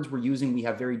the words we're using, we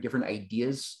have very different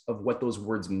ideas of what those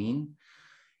words mean.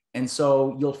 And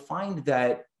so you'll find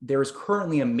that there is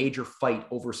currently a major fight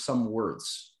over some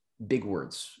words, big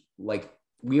words. Like,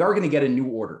 we are going to get a new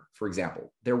order, for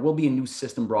example. There will be a new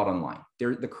system brought online.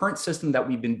 The current system that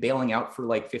we've been bailing out for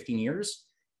like 15 years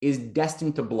is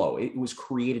destined to blow. It was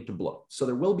created to blow. So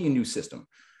there will be a new system.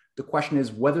 The question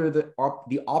is whether the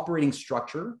operating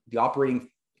structure, the operating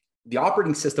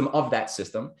system of that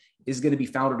system is going to be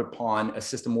founded upon a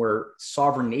system where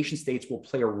sovereign nation states will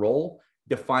play a role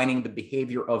defining the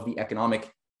behavior of the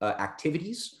economic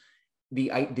activities, the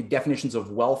definitions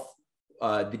of wealth,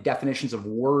 the definitions of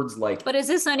words like. But is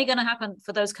this only going to happen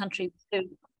for those countries too?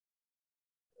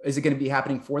 Is it going to be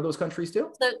happening for those countries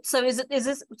too? So is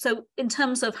this so in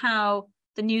terms of how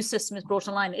the new system is brought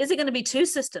online? Is it going to be two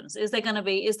systems? Is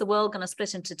the world going to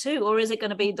split into two, or is it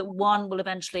going to be that one will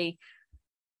eventually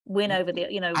win over the?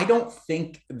 I don't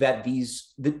think that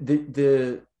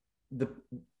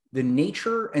the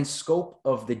nature and scope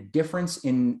of the difference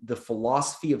in the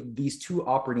philosophy of these two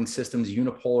operating systems,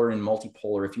 unipolar and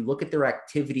multipolar, if you look at their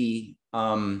activity,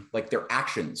 like their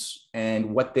actions and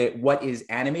what is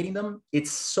animating them,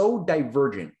 it's so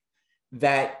divergent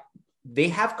that they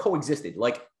have coexisted.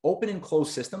 Like, open and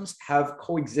closed systems have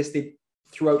coexisted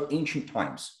throughout ancient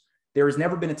times. There has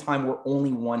never been a time where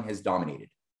only one has dominated.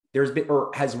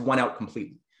 Or has won out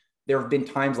completely. There have been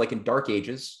times, like in Dark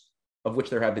Ages, of which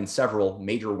there have been several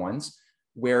major ones,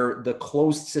 where the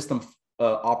closed system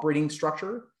operating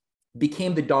structure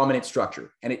became the dominant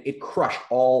structure, and it crushed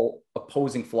all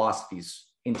opposing philosophies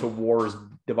into wars,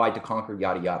 divide to conquer,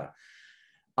 yada, yada.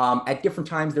 At different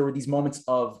times, there were these moments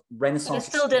of renaissance.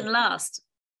 But it still didn't last.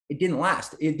 It didn't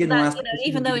last. It didn't last.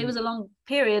 Even though it was a long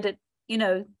period,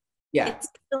 it's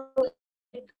still,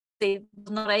 they're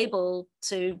not able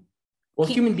to. Well,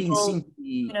 human beings seem to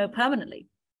be, permanently.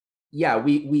 Yeah,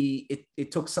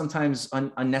 it took sometimes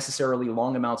unnecessarily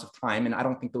long amounts of time, and I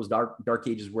don't think those dark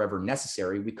ages were ever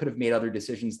necessary. We could have made other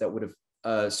decisions that would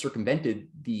have circumvented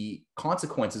the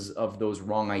consequences of those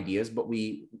wrong ideas, but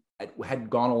we had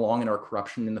gone along in our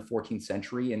corruption in the 14th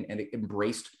century and it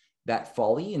embraced that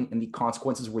folly, and the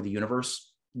consequences where the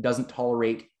universe doesn't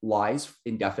tolerate lies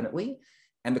indefinitely,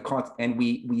 and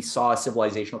we saw a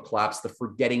civilizational collapse. The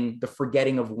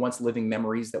forgetting of once living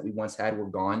memories that we once had were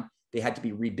gone. They had to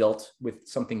be rebuilt with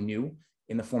something new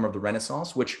in the form of the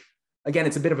Renaissance, which, again,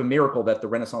 it's a bit of a miracle that the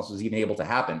Renaissance was even able to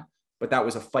happen. But that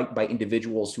was a fight by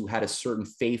individuals who had a certain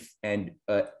faith and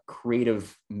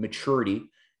creative maturity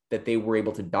that they were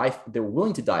able to die. They're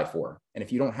willing to die for. And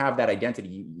if you don't have that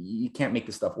identity, you can't make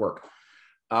this stuff work.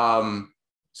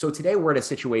 So today we're at a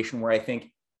situation where I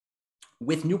think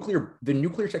with the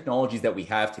nuclear technologies that we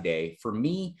have today, for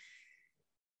me,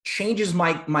 changes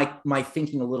my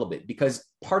thinking a little bit, because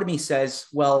part of me says,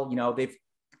 well, they've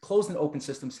closed and open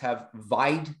systems have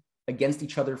vied against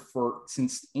each other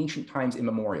since ancient times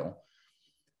immemorial.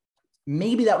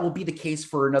 Maybe that will be the case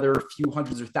for another few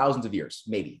hundreds or thousands of years,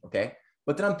 maybe. Okay.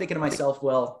 But then I'm thinking to myself,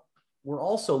 well, we're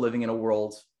also living in a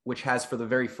world which has, for the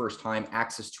very first time,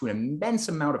 access to an immense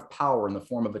amount of power in the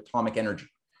form of atomic energy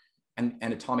and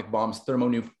atomic bombs,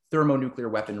 thermonuclear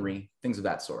weaponry, things of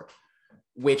that sort.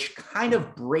 which kind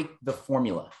of break the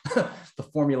formula, the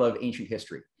formula of ancient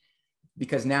history,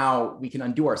 because now we can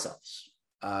undo ourselves.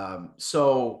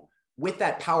 So with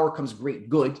that power comes great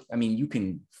good. I mean, you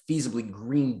can feasibly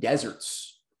green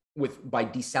deserts by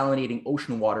desalinating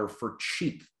ocean water for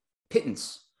cheap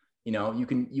pittance. You know, you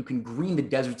can green the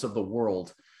deserts of the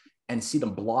world and see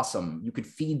them blossom. You could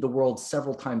feed the world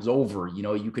several times over. You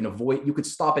know, you could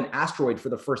stop an asteroid for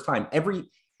the first time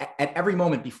at every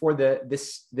moment before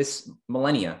this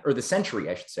millennia, or the century,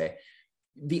 I should say.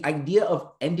 The idea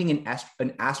of ending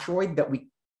an asteroid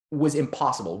was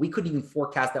impossible. We couldn't even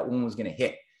forecast that one was going to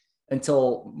hit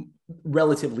until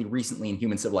relatively recently in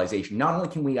human civilization. Not only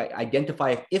can we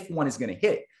identify if one is going to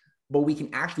hit, but we can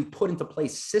actually put into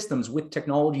place systems with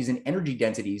technologies and energy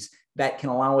densities that can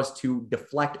allow us to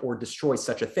deflect or destroy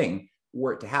such a thing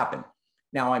were it to happen.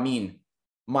 Now, I mean,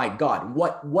 my God,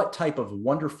 what type of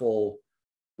wonderful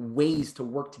ways to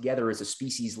work together as a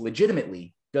species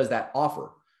legitimately does that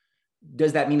offer?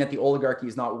 Does that mean that the oligarchy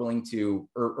is not willing to,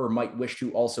 or might wish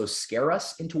to also scare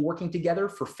us into working together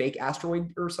for fake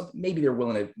asteroid or something? Maybe they're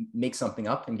willing to make something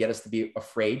up and get us to be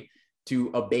afraid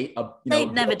to abate.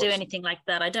 They'd never do anything like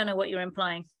that. I don't know what you're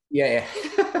implying. Yeah.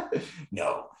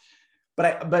 No,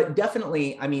 but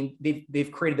definitely, I mean,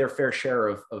 they've created their fair share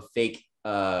of fake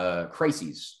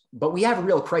crises. But we have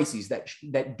real crises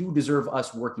that do deserve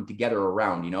us working together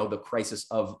around, you know, the crisis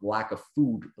of lack of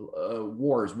food,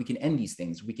 wars. We can end these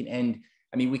things. We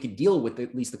could deal with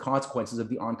at least the consequences of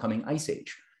the oncoming ice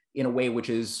age in a way which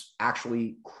is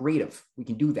actually creative. We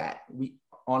can do that.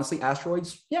 Honestly,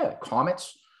 asteroids, yeah,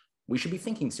 comets, we should be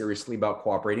thinking seriously about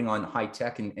cooperating on high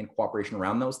tech and cooperation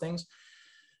around those things.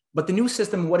 But the new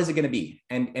system, what is it going to be?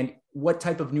 And what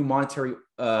type of new monetary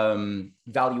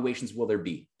valuations will there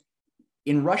be?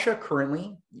 In Russia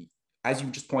currently, as you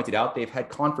just pointed out, they've had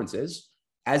conferences,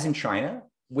 as in China,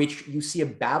 which you see a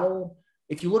battle.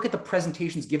 If you look at the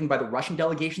presentations given by the Russian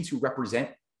delegations who represent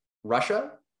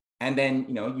Russia, and then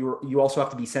you also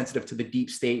have to be sensitive to the deep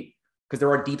state, because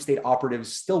there are deep state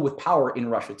operatives still with power in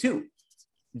Russia too.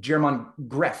 German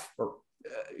Gref,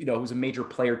 who's a major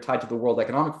player tied to the World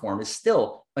Economic Forum, is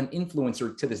still an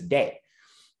influencer to this day.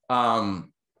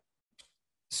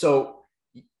 So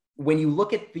when you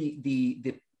look at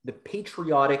the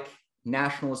patriotic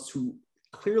nationalists who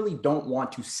clearly don't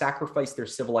want to sacrifice their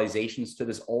civilizations to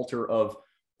this altar of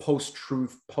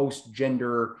post-truth,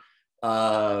 post-gender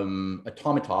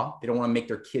automata, they don't want to make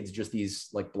their kids just these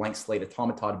like blank slate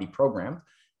automata to be programmed.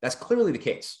 That's clearly the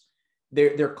case.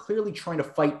 They're clearly trying to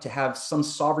fight to have some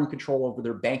sovereign control over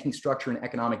their banking structure and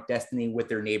economic destiny with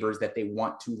their neighbors that they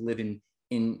want to live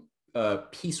in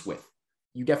peace with.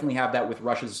 You definitely have that with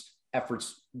Russia's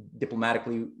efforts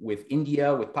diplomatically with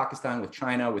India, with Pakistan, with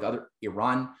China, with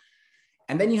Iran.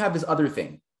 And then you have this other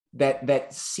thing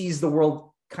that sees the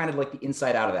world kind of like the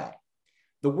inside out of that.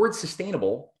 The word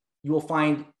sustainable, you will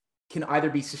find, can either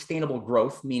be sustainable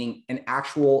growth, meaning an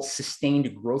actual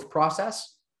sustained growth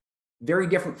process, very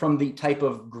different from the type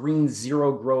of green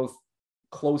zero growth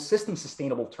closed system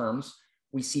sustainable terms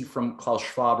we see from Klaus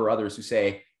Schwab or others who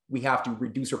say we have to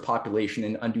reduce our population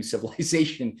and undo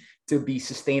civilization to be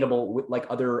sustainable with like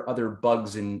other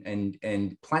bugs and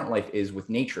plant life is with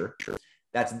nature.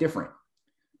 That's different.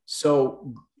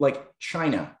 So like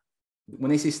China,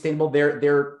 when they say sustainable,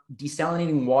 they're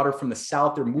desalinating water from the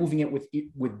south. They're moving it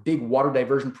with big water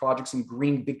diversion projects and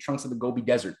greening big chunks of the Gobi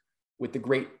Desert with the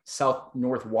Great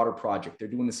South-North Water Project. They're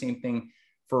doing the same thing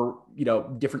for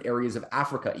different areas of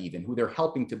Africa even, who they're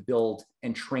helping to build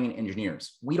and train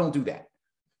engineers. We don't do that.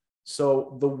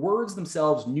 So the words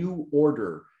themselves, new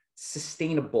order,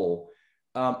 sustainable,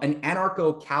 an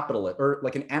anarcho-capitalist or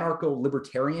like an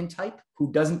anarcho-libertarian type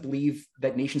who doesn't believe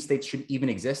that nation states should even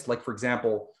exist. Like, for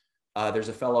example, there's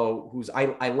a fellow who's,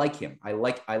 I like him. I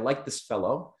like this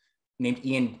fellow named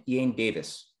Ian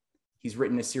Davis. He's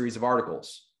written a series of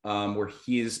articles where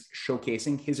he is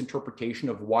showcasing his interpretation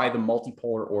of why the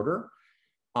multipolar order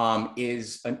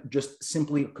is just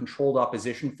simply a controlled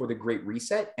opposition for the Great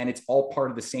Reset, and it's all part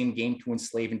of the same game to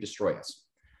enslave and destroy us.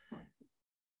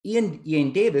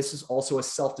 Ian Davis is also a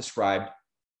self-described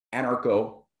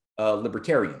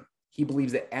anarcho-libertarian. He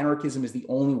believes that anarchism is the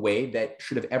only way that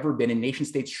should have ever been, and nation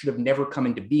states should have never come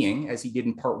into being, as he did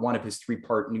in part one of his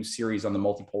 3-part new series on the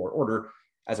multipolar order,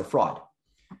 as a fraud.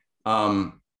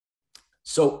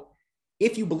 So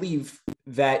if you believe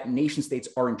that nation states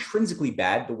are intrinsically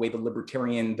bad, the way the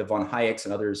libertarian, the von Hayeks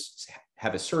and others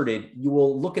have asserted, you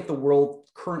will look at the world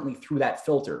currently through that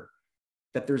filter,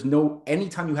 that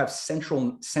anytime you have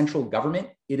central government,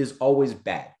 it is always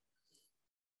bad.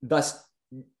 Thus,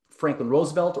 Franklin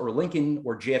Roosevelt or Lincoln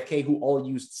or JFK, who all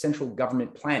used central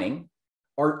government planning,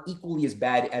 are equally as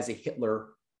bad as a Hitler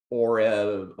or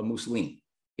a Mussolini.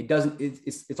 It doesn't,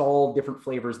 it's all different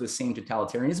flavors, the same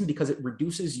totalitarianism, because it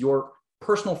reduces your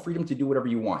personal freedom to do whatever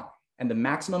you want. And the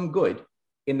maximum good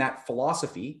in that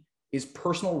philosophy is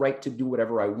personal right to do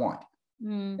whatever I want.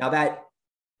 Now that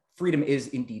freedom is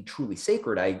indeed truly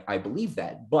sacred, I believe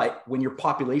that. But when your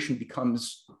population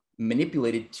becomes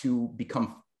manipulated to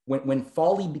become, when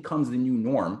folly becomes the new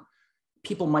norm,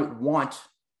 people might want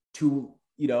to,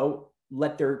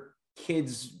 let their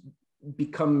kids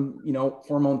become,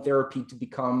 hormone therapy to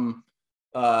become,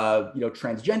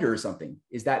 transgender or something.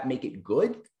 Is that make it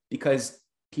good because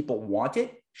people want it?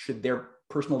 Should their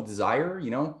personal desire,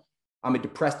 I'm a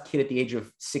depressed kid at the age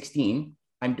of 16.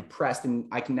 I'm depressed and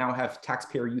I can now have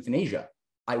taxpayer euthanasia.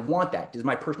 I want that. Does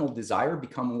my personal desire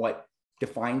become what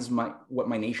defines what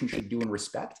my nation should do and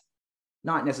respect?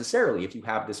 Not necessarily if you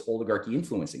have this oligarchy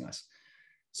influencing us.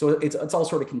 So it's all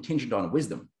sort of contingent on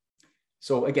wisdom.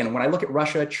 So again, when I look at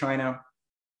Russia, China,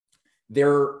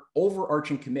 their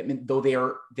overarching commitment, though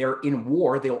they're in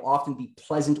war, they'll often be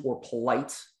pleasant or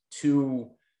polite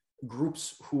to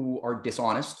groups who are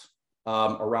dishonest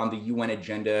around the UN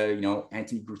agenda,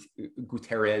 Anthony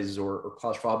Guterres or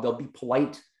Klaus Schwab. They'll be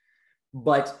polite,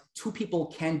 but two people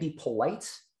can be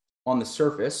polite on the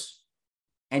surface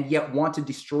and yet want to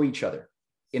destroy each other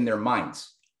in their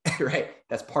minds, right?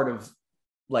 That's part of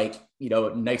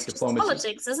nice diplomacy.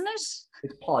 Politics, isn't it?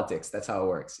 It's politics. That's how it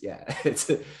works. Yeah.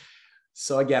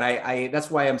 So again, I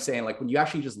that's why I'm saying, when you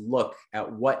actually just look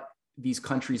at what these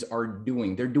countries are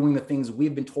doing, they're doing the things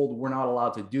we've been told we're not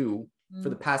allowed to do for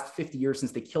the past 50 years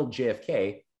since they killed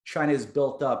JFK. China has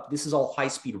built up, this is all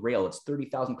high-speed rail. It's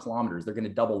 30,000 kilometers. They're going to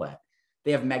double that.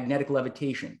 They have magnetic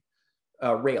levitation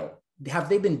rail. Have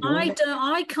they been doing it?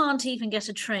 I can't even get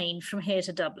a train from here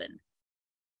to Dublin.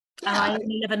 Yeah. And I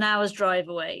only live an hour's drive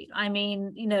away. I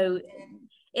mean,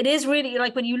 it is really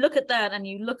when you look at that and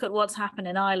you look at what's happened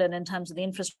in Ireland in terms of the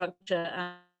infrastructure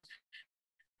and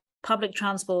public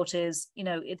transport is,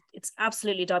 it's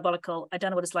absolutely diabolical. I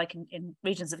don't know what it's like in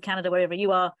regions of Canada, wherever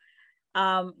you are,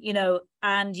 and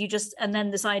then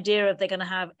this idea of they're going to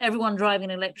have everyone driving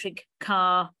an electric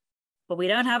car, but we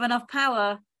don't have enough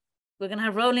power. We're going to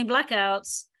have rolling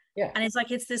blackouts. Yeah. And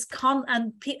it's this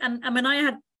and I mean,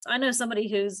 I know somebody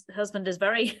whose husband is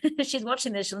she's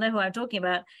watching this, she'll know who I'm talking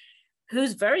about,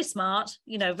 who's very smart,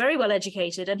 very well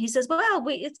educated. And he says, well,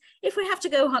 if we have to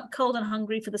go cold and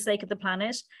hungry for the sake of the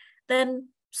planet, then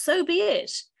so be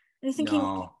it. And you're thinking,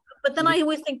 no. But then I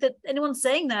always think that anyone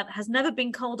saying that has never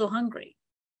been cold or hungry.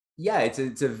 Yeah, it's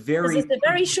a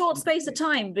very short space of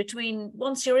time between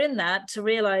once you're in that to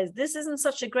realize this isn't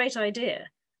such a great idea.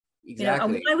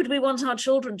 Exactly. And why would we want our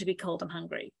children to be cold and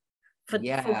hungry? For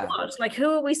what?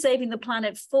 Who are we saving the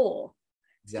planet for?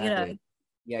 Exactly.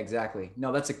 Yeah, exactly.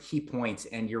 No, that's a key point.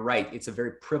 And you're right. It's a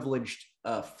very privileged,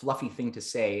 fluffy thing to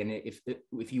say. And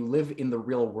if you live in the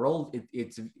real world,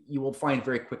 you will find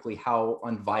very quickly how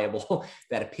unviable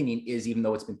that opinion is, even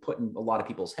though it's been put in a lot of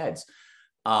people's heads.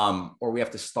 Or we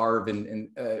have to starve and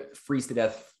freeze to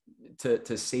death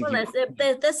to save. Well,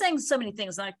 they're saying so many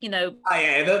things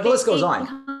the list goes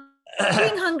on.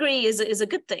 Being hungry is a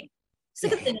good thing. It's a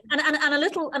good thing,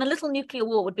 and a little nuclear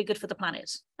war would be good for the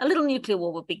planet. A little nuclear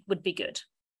war would be good.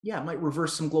 Yeah, it might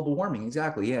reverse some global warming.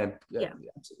 Exactly. Yeah,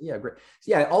 great.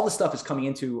 Yeah, all this stuff is coming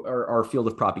into our field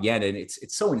of propaganda, and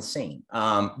it's so insane.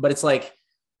 But it's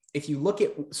if you look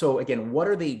at, so again, what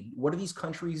are these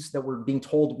countries that we're being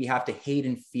told we have to hate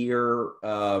and fear,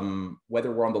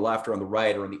 whether we're on the left or on the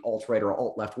right or on the alt right or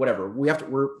alt left, whatever.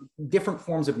 We're different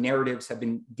forms of narratives have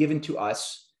been given to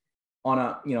us on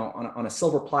a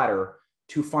silver platter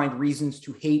to find reasons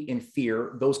to hate and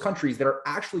fear those countries that are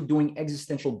actually doing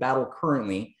existential battle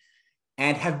currently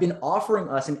and have been offering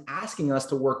us and asking us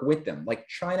to work with them. Like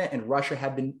China and Russia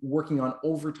have been working on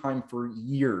overtime for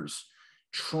years,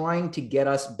 trying to get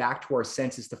us back to our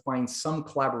senses to find some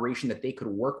collaboration that they could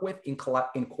work with in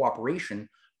cooperation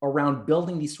around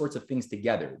building these sorts of things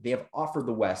together. They have offered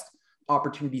the West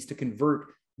opportunities to convert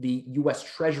the US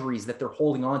treasuries that they're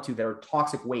holding on to that are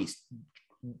toxic waste.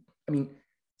 I mean,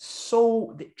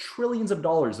 so the trillions of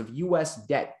dollars of US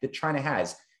debt that China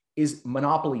has is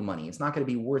monopoly money. It's not going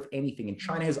to be worth anything. And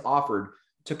China has offered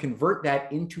to convert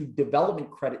that into development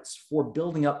credits for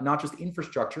building up not just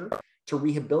infrastructure to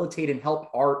rehabilitate and help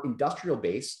our industrial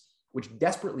base, which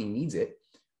desperately needs it,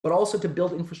 but also to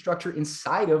build infrastructure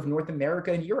inside of North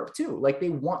America and Europe too. They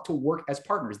want to work as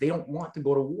partners. They don't want to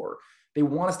go to war. They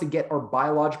want us to get our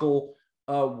biological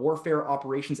warfare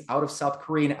operations out of South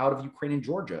Korea and out of Ukraine and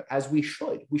Georgia, as we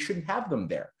should. We shouldn't have them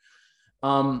there.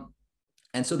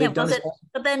 And so Yeah, they've done this.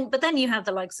 but then you have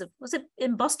the likes of, was it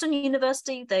in Boston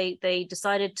University? They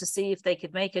decided to see if they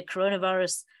could make a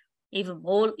coronavirus even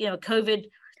more, COVID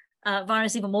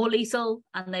virus even more lethal.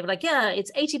 And they were like, yeah,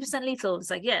 it's 80% lethal. It's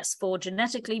like, yes, for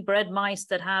genetically bred mice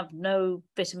that have no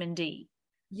vitamin D.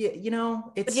 Yeah,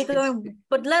 but you're going,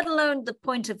 but let alone the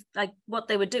point of like what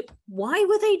they would do. Why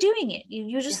were they doing it?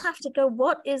 You just have to go,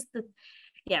 what is the,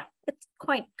 yeah, it's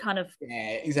quite kind of.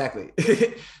 Yeah, exactly.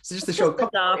 So just to show a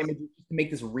couple more images to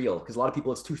make this real, because a lot of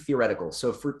people, it's too theoretical.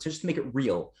 So just to make it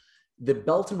real, the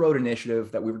Belt and Road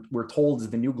Initiative that we're told is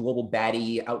the new global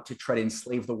baddie out to try to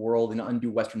enslave the world and undo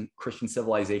Western Christian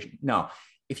civilization. No,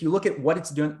 if you look at what it's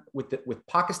doing with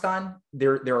Pakistan,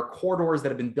 there are corridors that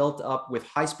have been built up with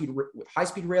high speed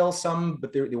rail, some,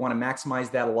 but they want to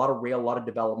maximize that. A lot of rail, a lot of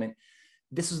development.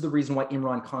 This is the reason why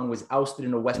Imran Khan was ousted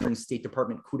in a Western State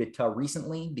Department coup d'etat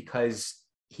recently, because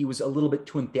he was a little bit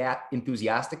too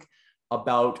enthusiastic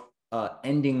about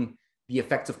ending the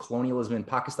effects of colonialism in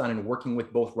Pakistan and working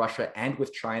with both Russia and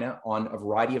with China on a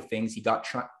variety of things. He got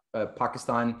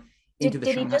Pakistan into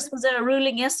the Shanghai. Was there a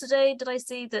ruling yesterday? Did I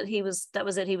see that he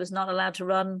was not allowed to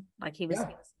run? Like he was.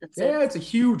 Yeah, it's a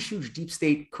huge deep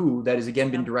state coup that has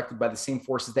again been directed by the same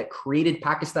forces that created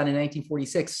Pakistan in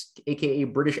 1946, aka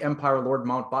British Empire Lord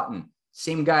Mountbatten.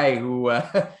 Same guy who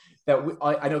I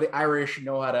know the Irish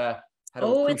know how to.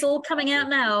 Oh, it's all coming out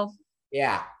now.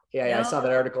 Yeah. I saw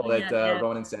that article that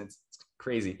Ronan sent. It's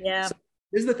crazy. Yeah. So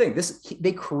this is the thing.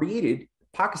 They created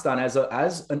Pakistan as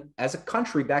a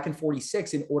country back in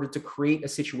 46 in order to create a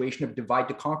situation of divide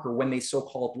to conquer when they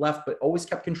so-called left, but always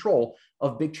kept control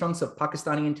of big chunks of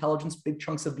Pakistani intelligence, big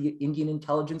chunks of the Indian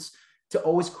intelligence, to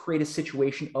always create a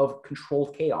situation of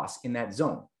controlled chaos in that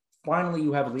zone. Finally,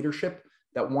 you have leadership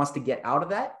that wants to get out of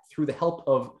that through the help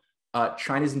of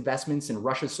China's investments and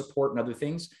Russia's support and other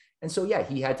things. And so, yeah,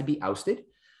 he had to be ousted.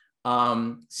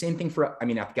 Same thing for,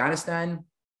 Afghanistan.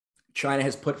 China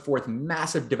has put forth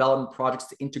massive development projects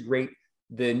to integrate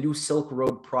the new Silk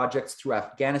Road projects through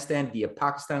Afghanistan via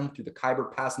Pakistan, through the Khyber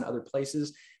Pass and other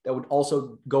places that would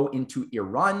also go into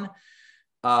Iran,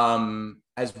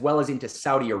 as well as into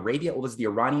Saudi Arabia. Well, this is the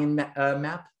Iranian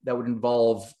map that would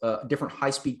involve different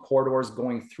high-speed corridors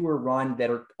going through Iran that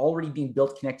are already being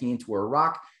built connecting into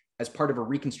Iraq as part of a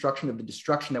reconstruction of the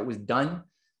destruction that was done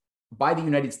by the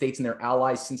United States and their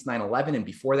allies since 9/11 and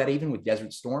before that, even with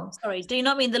Desert Storm. Sorry, do you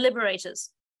not mean the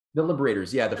liberators? The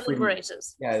liberators, yeah, the freedom,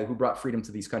 liberators, yeah, who brought freedom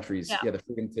to these countries, the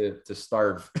freedom to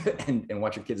starve and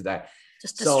watch your kids die.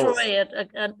 Just destroy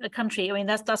a country. I mean,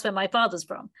 that's where my father's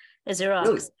from, is Iraq.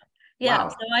 Really? Yeah, wow.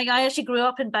 So I actually grew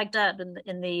up in Baghdad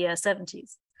in the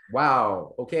 70s.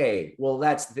 Wow. Okay. Well,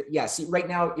 see, right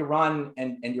now Iran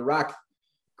and Iraq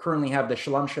currently have the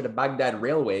Shalamsha to Baghdad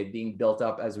railway being built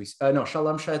up as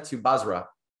Shalamsha to Basra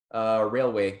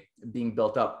railway being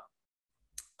built up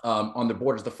on the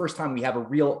borders. The first time we have a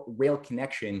real rail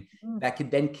connection that could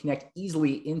then connect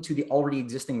easily into the already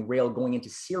existing rail going into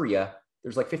Syria.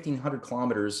 There's like 1,500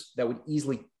 kilometers that would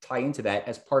easily tie into that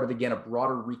as part of, again, a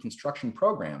broader reconstruction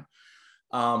program,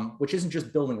 which isn't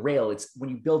just building rail. It's when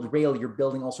you build rail, you're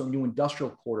building also new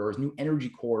industrial corridors, new energy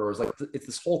corridors. Like it's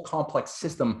this whole complex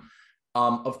system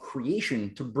of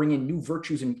creation to bring in new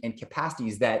virtues and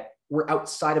capacities that were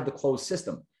outside of the closed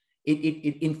system.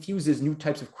 It infuses new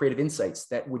types of creative insights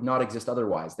that would not exist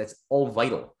otherwise. That's all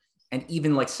vital. And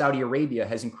even like Saudi Arabia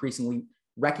has increasingly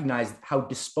recognized how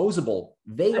disposable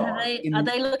they are.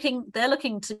 They're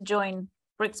looking to join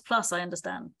BRICS Plus, I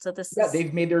understand. So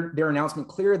they've made their announcement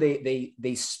clear. They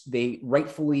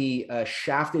rightfully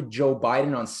shafted Joe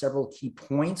Biden on several key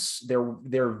points.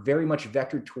 They're very much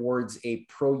vectored towards a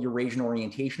pro-Eurasian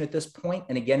orientation at this point.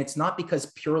 And again, it's not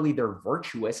because purely they're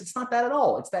virtuous. It's not that at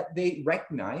all. It's that they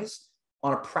recognize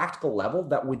on a practical level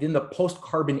that within the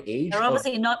post-carbon age, they're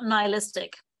obviously not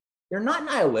nihilistic. They're not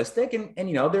nihilistic, and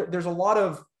there's a lot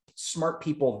of smart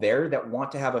people there that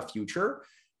want to have a future.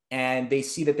 And they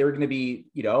see that they're going to be,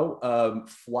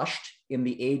 flushed in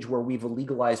the age where we've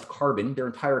legalized carbon. Their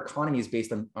entire economy is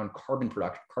based on carbon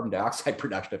production, carbon dioxide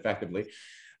production, effectively.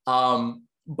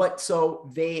 But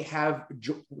so they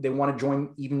want to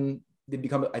join. Even they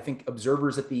become, I think,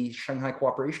 observers at the Shanghai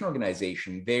Cooperation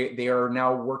Organization. They are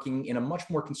now working in a much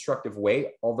more constructive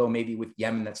way, although maybe with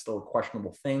Yemen that's still a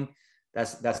questionable thing.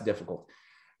 That's difficult.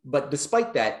 But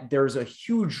despite that, there's a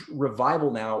huge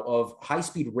revival now of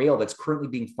high-speed rail that's currently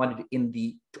being funded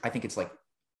I think it's like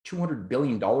 $200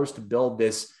 billion to build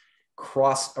this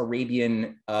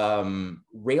cross-Arabian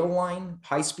rail line,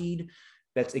 high-speed.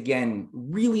 That's, again,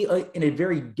 really in a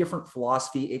very different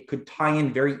philosophy. It could tie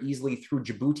in very easily through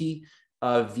Djibouti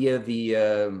via the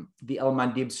El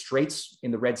Mandeb Straits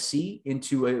in the Red Sea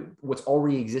into what's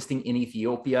already existing in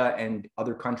Ethiopia and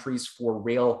other countries for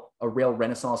a rail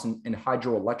renaissance and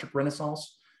hydroelectric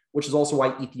renaissance, which is also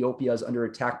why Ethiopia is under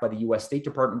attack by the US State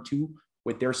Department too,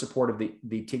 with their support of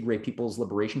the Tigray People's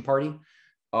Liberation Party,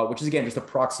 which is again just a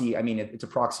proxy. I mean, it's a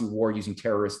proxy war using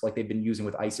terrorists like they've been using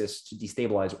with ISIS to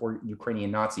destabilize or Ukrainian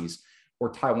Nazis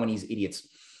or Taiwanese idiots.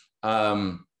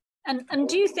 And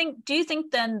do you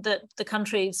think then that the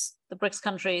countries, the BRICS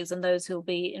countries, and those who will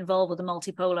be involved with the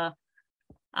multipolar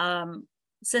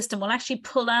system will actually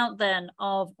pull out then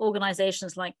of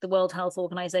organizations like the World Health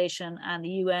Organization and the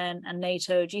UN and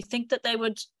NATO? Do you think that they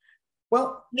would?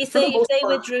 Well, if they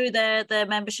withdrew their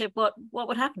membership, what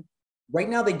would happen? Right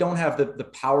now, they don't have the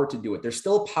power to do it. There's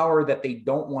still power that they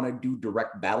don't want to do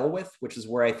direct battle with, which is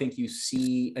where I think you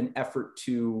see an effort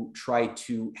to try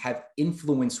to have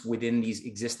influence within these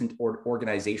existent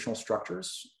organizational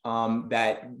structures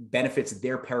that benefits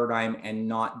their paradigm and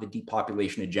not the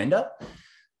depopulation agenda.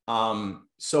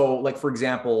 So like, for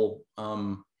example,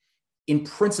 in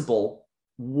principle,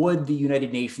 would the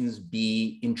United Nations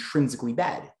be intrinsically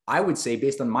bad? I would say,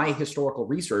 based on my historical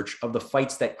research of the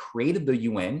fights that created the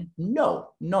UN,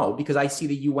 no, because I see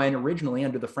the UN originally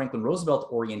under the Franklin Roosevelt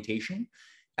orientation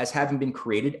as having been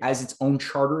created, as its own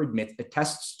charter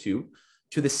attests to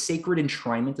the sacred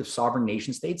enshrinement of sovereign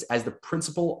nation states as the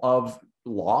principle of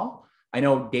law. I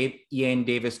know Ian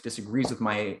Davis disagrees with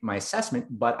my assessment,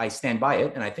 but I stand by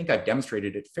it, and I think I've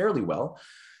demonstrated it fairly well.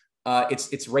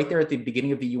 It's right there at the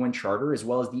beginning of the UN Charter, as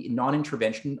well as the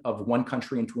non-intervention of one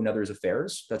country into another's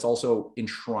affairs. That's also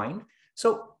enshrined.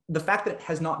 So the fact that it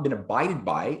has not been abided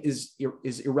by is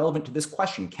irrelevant to this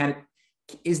question.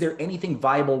 Is there anything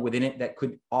viable within it that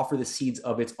could offer the seeds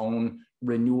of its own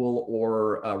renewal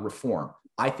or reform?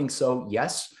 I think so,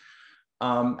 yes.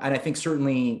 And I think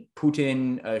certainly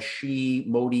Putin, Xi,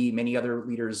 Modi, many other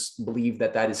leaders believe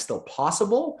that is still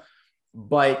possible,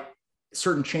 but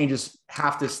certain changes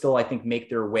have to still, I think, make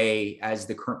their way as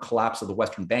the current collapse of the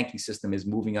Western banking system is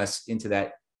moving us into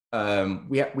that.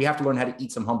 We have to learn how to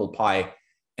eat some humble pie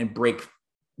and break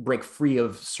free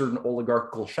of certain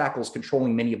oligarchical shackles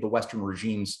controlling many of the Western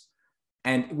regimes.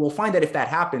 And we'll find that if that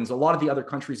happens, a lot of the other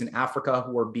countries in Africa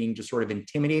who are being just sort of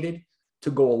intimidated to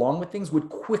go along with things would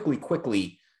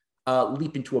quickly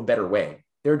leap into a better way.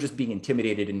 They're just being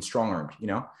intimidated and strong-armed, you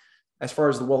know? As far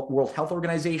as the World Health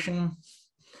Organization,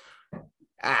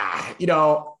 I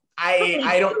don't,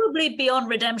 probably beyond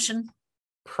redemption.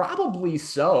 Probably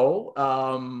so.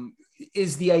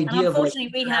 Is the idea? And unfortunately,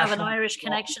 of like, we have an Irish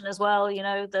connection as well. You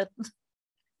know that.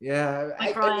 Yeah, I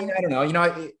mean, I don't know. You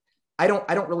know, I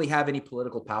don't really have any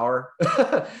political power,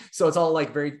 so it's all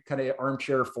like very kind of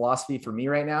armchair philosophy for me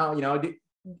right now. You know,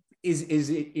 is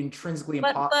it intrinsically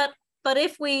impossible? But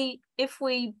if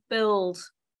we build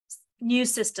new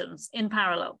systems in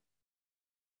parallel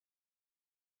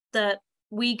that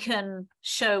we can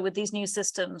show with these new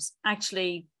systems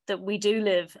actually that we do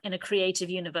live in a creative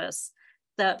universe,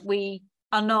 that we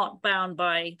are not bound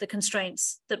by the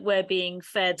constraints that we're being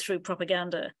fed through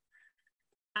propaganda,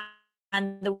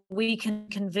 and that we can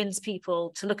convince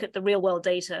people to look at the real world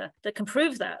data that can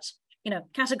prove that, you know,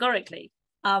 categorically.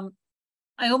 I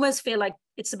almost feel like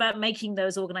it's about making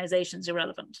those organizations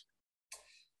irrelevant.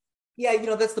 Yeah, you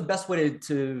know, that's the best way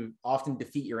to often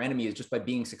defeat your enemy is just by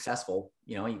being successful.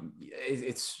 You know,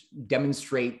 it's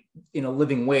demonstrate in a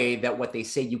living way that what they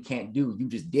say you can't do, you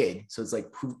just did. So it's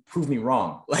like, prove me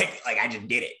wrong. Like I just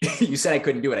did it. You said I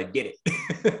couldn't do it. I did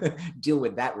it. Deal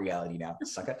with that reality now,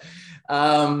 sucker.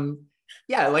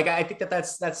 Yeah, like I think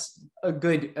that's a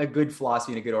good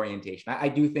philosophy and a good orientation. I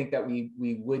do think that we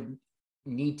would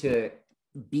need to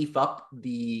beef up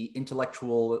the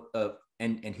intellectual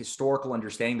and historical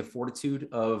understanding, the fortitude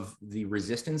of the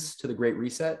resistance to the Great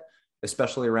Reset,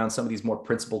 especially around some of these more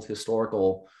principled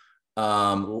historical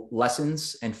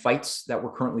lessons and fights that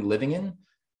we're currently living in.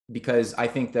 Because I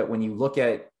think that when you look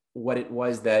at what it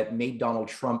was that made Donald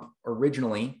Trump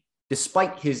originally,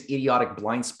 despite his idiotic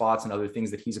blind spots and other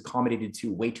things that he's accommodated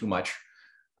to way too much,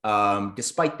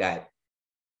 despite that,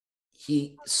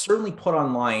 he certainly put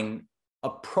online a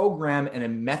program and a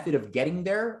method of getting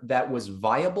there that was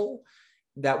viable,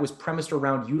 that was premised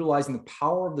around utilizing the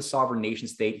power of the sovereign nation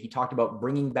state. He talked about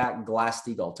bringing back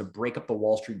Glass-Steagall to break up the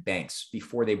Wall Street banks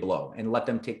before they blow and let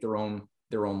them take their own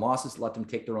losses, let them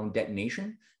take their own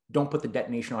detonation. Don't put the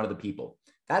detonation onto the people.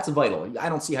 That's vital. I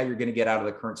don't see how you're going to get out of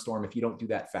the current storm if you don't do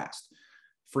that fast.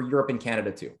 For Europe and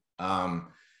Canada too.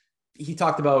 He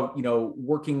talked about, you know,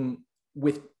 working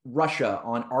with Russia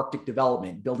on Arctic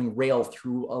development, building rail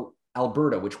through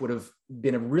Alberta, which would have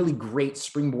been a really great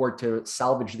springboard to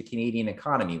salvage the Canadian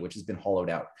economy, which has been hollowed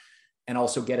out. and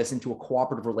also get us into a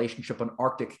cooperative relationship on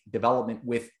Arctic development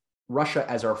with Russia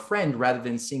as our friend, rather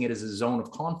than seeing it as a zone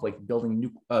of conflict,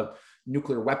 building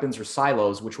nuclear weapons or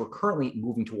silos, which we're currently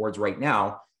moving towards right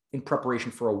now in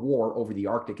preparation for a war over the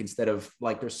Arctic. Instead of,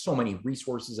 like, there's so many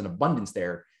resources and abundance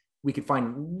there, we could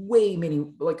find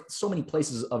so many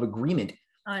places of agreement.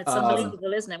 Oh, it's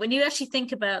unbelievable, isn't it? When you actually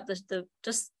think about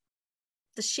just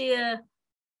the sheer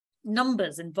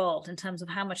numbers involved in terms of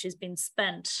how much has been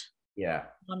spent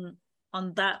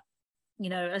on that,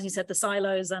 as you said, the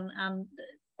silos and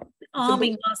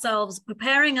arming ourselves,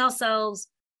 preparing ourselves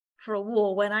for a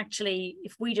war, when actually,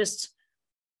 if we just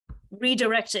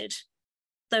redirected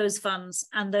those funds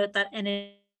and that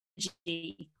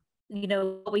energy,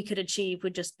 what we could achieve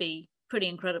would just be pretty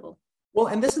incredible. Well,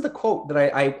 and this is the quote that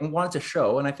I wanted to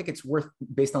show, and I think it's worth,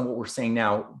 based on what we're saying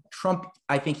now. Trump,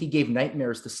 I think he gave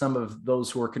nightmares to some of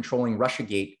those who are controlling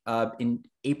Russiagate in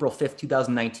April 5th,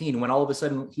 2019, when all of a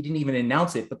sudden he didn't even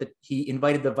announce it, but he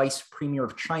invited the vice premier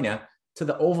of China to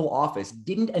the Oval Office,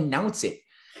 didn't announce it,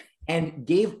 and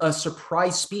gave a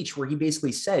surprise speech where he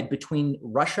basically said, between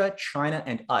Russia, China,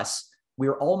 and us, we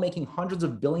are all making hundreds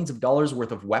of billions of dollars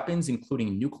worth of weapons,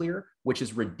 including nuclear, which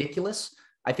is ridiculous.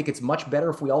 I think it's much better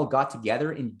if we all got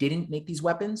together and didn't make these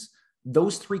weapons.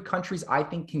 Those three countries, I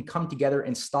think, can come together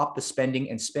and stop the spending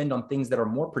and spend on things that are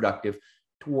more productive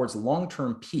towards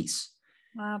long-term peace.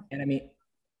 Wow. And I mean,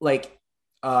 like,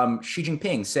 Xi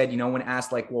Jinping said, when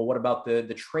asked, like, well, what about the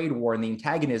trade war and the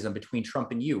antagonism between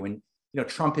Trump and you? And,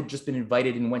 Trump had just been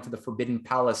invited and went to the Forbidden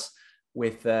Palace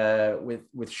with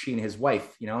Xi and his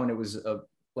wife, and it was a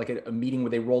meeting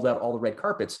where they rolled out all the red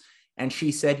carpets. And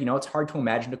she said, it's hard to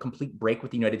imagine a complete break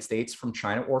with the United States from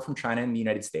China, or from China and the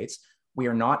United States. We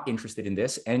are not interested in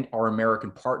this. And our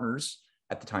American partners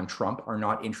at the time, Trump, are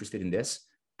not interested in this.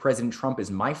 President Trump is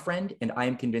my friend, and I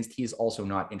am convinced he is also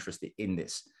not interested in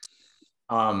this.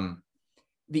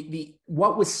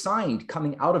 What was signed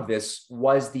coming out of this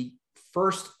was the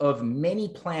first of many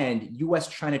planned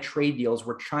US-China trade deals,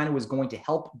 where China was going to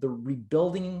help the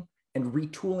rebuilding and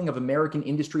retooling of American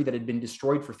industry that had been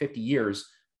destroyed for 50 years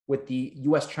with the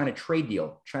US-China trade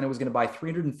deal. China was going to buy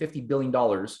 $350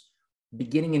 billion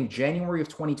beginning in January of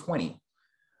 2020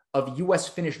 of US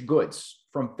finished goods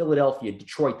from Philadelphia,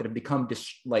 Detroit, that have become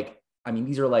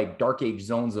these are like dark age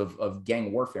zones of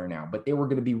gang warfare now, but they were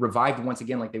going to be revived once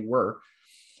again like they were.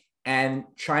 And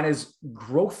China's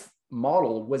growth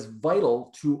model was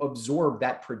vital to absorb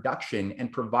that production and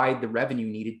provide the revenue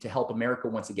needed to help America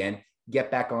once again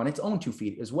get back on its own 2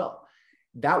 feet as well.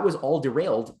 That was all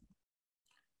derailed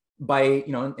by,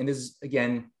 and this is,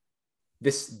 again,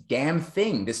 this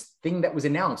thing that was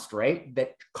announced, right,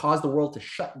 that caused the world to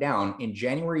shut down in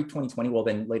January 2020, well,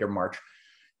 then later March.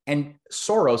 And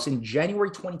Soros in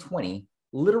January 2020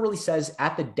 literally says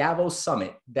at the Davos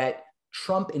summit that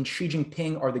Trump and Xi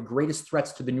Jinping are the greatest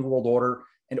threats to the New World Order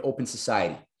and open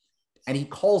society. And he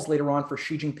calls later on for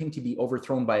Xi Jinping to be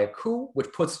overthrown by a coup,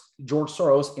 which puts George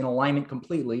Soros in alignment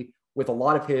completely with a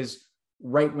lot of his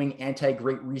right-wing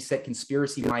anti-Great Reset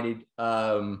conspiracy-minded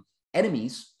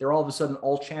enemies. They're all of a sudden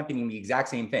all championing the exact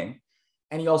same thing.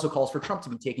 And he also calls for Trump to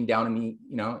be taken down in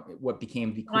what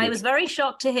became the coup. I was very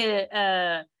shocked to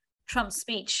hear Trump's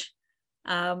speech.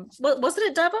 Was it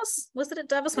at Davos? Was it at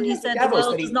Davos when he said the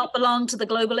world does not belong to the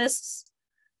globalists?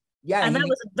 Yeah, and that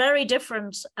was a very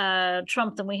different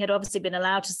Trump than we had obviously been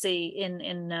allowed to see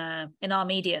in our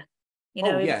media.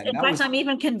 In fact, I'm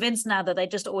even convinced now that they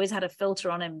just always had a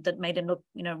filter on him that made him look,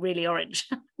 really orange.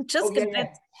 Just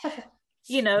convinced.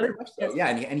 Very much so. Yeah,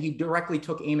 and he directly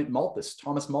took aim at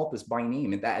Thomas Malthus by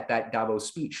name at that Davos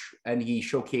speech, and he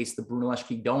showcased the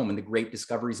Brunelleschi Dome and the great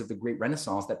discoveries of the Great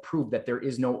Renaissance that proved that there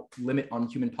is no limit on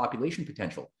human population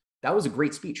potential. That was a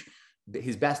great speech,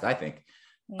 his best, I think.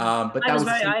 Yeah. But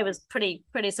I was pretty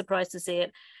surprised to see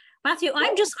it. Matthew,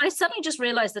 I suddenly just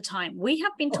realized the time. We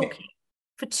have been talking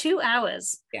for 2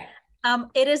 hours. Yeah.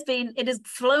 It has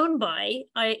flown by.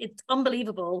 It's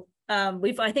unbelievable.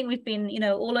 I think we've been,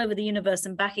 all over the universe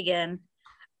and back again,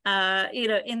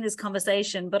 in this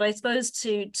conversation. But I suppose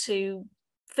to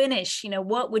finish,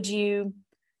 what would you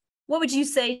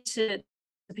say to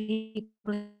the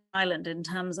people in Ireland in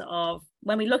terms of,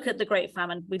 when we look at the Great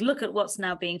Famine, we look at what's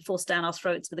now being forced down our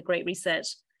throats with the Great Reset,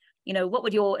 what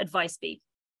would your advice be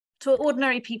to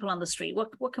ordinary people on the street?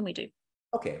 What can we do?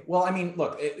 Okay, well, I mean,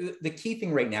 look, the key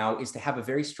thing right now is to have a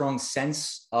very strong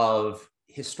sense of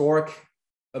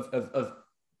of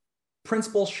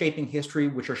principles shaping history,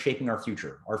 which are shaping our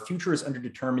future. Our future is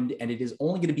underdetermined, and it is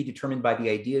only going to be determined by the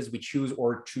ideas we choose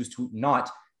or choose to not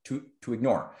to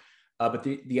ignore. But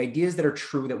the ideas that are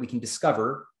true, that we can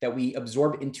discover, that we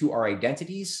absorb into our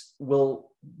identities,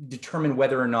 will determine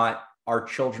whether or not our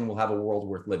children will have a world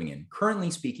worth living in.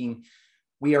 Currently speaking,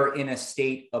 we are in a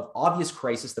state of obvious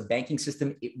crisis. The banking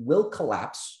system, it will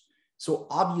collapse. So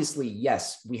obviously,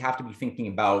 yes, we have to be thinking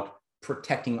about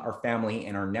protecting our family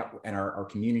and our network and our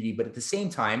community. But at the same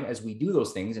time, as we do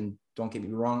those things, and don't get me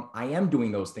wrong, I am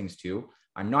doing those things too.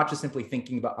 I'm not just simply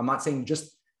thinking about, I'm not saying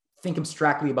just think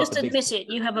abstractly about just admit it.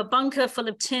 You have a bunker full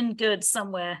of tinned goods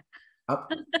somewhere.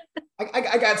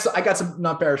 I got some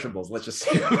non-perishables, let's just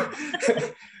say.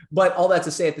 But all that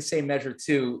to say, at the same measure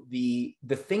too, the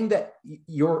thing that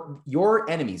your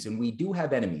enemies, and we do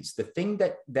have enemies, the thing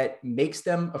that makes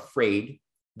them afraid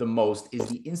the most is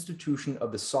the institution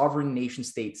of the sovereign nation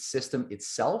state system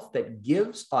itself, that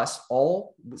gives us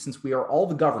all, since we are all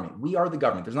the government, we are the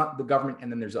government. There's not the government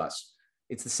and then there's us.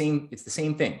 It's the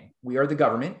same thing. We are the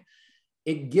government.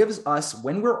 It gives us,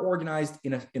 when we're organized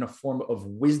in a form of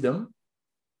wisdom,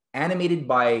 animated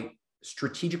by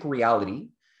strategic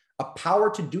reality, a power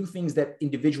to do things that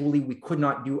individually we could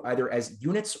not do either as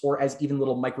units or as even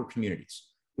little micro communities.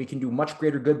 We can do much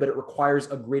greater good, but it requires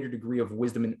a greater degree of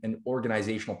wisdom and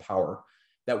organizational power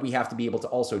that we have to be able to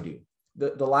also do.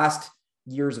 The last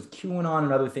years of QAnon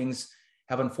and other things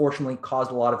have unfortunately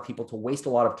caused a lot of people to waste a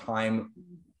lot of time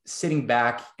sitting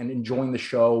back and enjoying the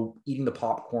show, eating the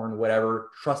popcorn, whatever,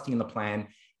 trusting in the plan,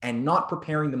 and not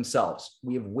preparing themselves.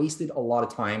 We have wasted a lot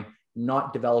of time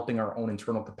not developing our own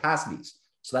internal capacities.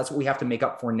 So that's what we have to make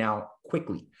up for now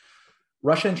quickly.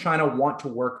 Russia and China want to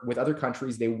work with other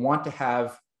countries. They want to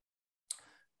have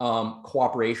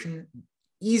cooperation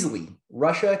easily.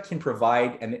 Russia can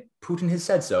provide, and Putin has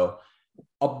said so,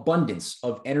 abundance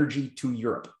of energy to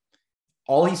Europe.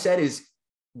 All he said is,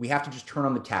 we have to just turn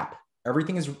on the tap.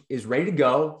 Everything is ready to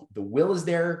go. The will is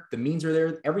there. The means are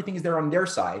there. Everything is there on their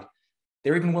side.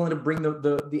 They're even willing to bring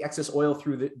the excess oil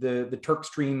through the Turk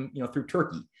stream, through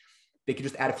Turkey. They could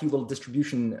just add a few little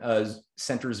distribution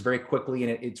centers very quickly,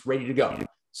 and it's ready to go.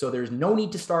 So there's no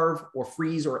need to starve or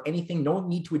freeze or anything. No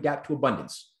need to adapt to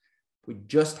abundance. We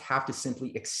just have to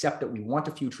simply accept that we want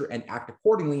a future and act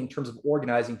accordingly in terms of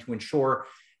organizing to ensure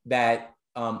that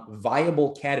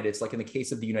viable candidates, like in the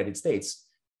case of the United States,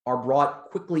 are brought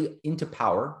quickly into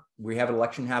power. We have an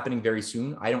election happening very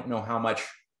soon. I don't know how much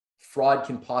fraud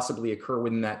can possibly occur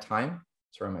within that time.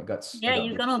 Sorry, my guts. Yeah,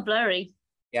 you've gone all blurry.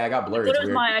 Yeah, I got blurry.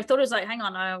 I thought it was like, hang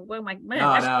on, where my man?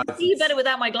 I see you better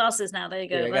without my glasses now. There you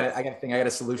go. Yeah, I got a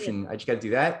solution. I just got to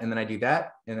do that, and then I do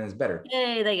that, and then it's better.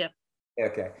 Yay, there you go.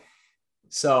 Okay.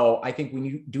 So I think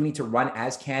we do need to run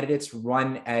as candidates,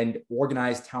 run and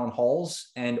organize town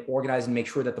halls, and organize and make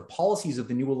sure that the policies of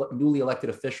the newly elected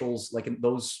officials, like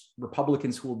those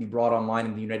Republicans who will be brought online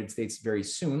in the United States very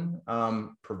soon,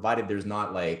 provided there's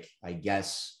not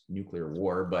nuclear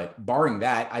war, but barring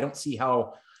that, I don't see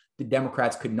how the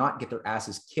Democrats could not get their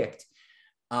asses kicked.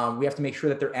 We have to make sure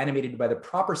that they're animated by the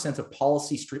proper sense of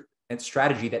policy and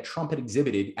strategy that Trump had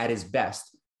exhibited at his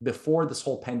best before this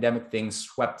whole pandemic thing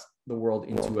swept the world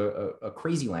into a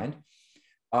crazy land.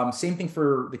 Same thing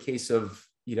for the case of,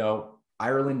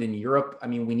 Ireland and Europe. I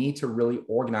mean, we need to really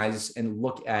organize and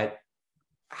look at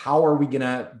how are we going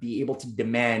to be able to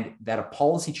demand that a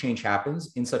policy change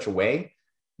happens in such a way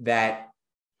that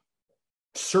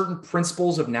certain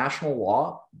principles of national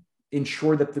law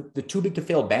ensure that the too big to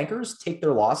fail bankers take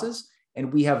their losses,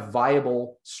 and we have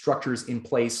viable structures in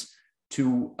place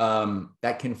to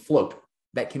that can float,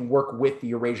 that can work with the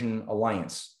Eurasian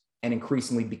alliance and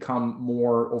increasingly become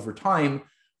more over time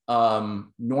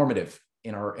normative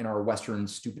in our Western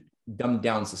stupid dumbed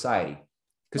down society.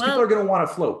 Because people are going to want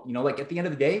to float, at the end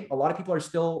of the day, a lot of people are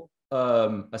still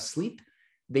asleep.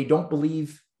 They don't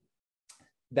believe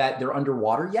that they're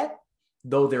underwater yet,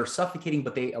 though they're suffocating,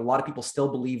 but a lot of people still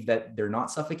believe that they're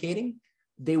not suffocating.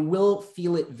 They will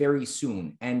feel it very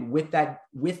soon. And with that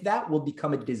will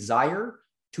become a desire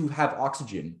to have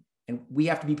oxygen. And we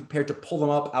have to be prepared to pull them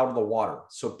up out of the water.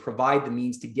 So provide the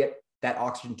means to get that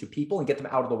oxygen to people and get them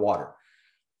out of the water.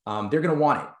 They're going to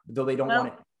want it, though they don't want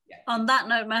it yet. On that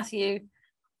note, Matthew,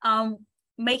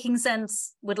 Making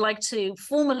Sense would like to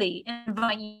formally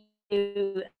invite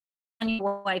you and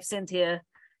your wife, Cynthia,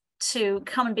 to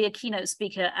come and be a keynote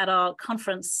speaker at our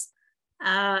conference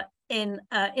in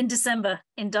December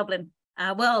in Dublin.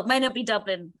 Well, it may not be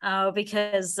Dublin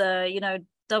because,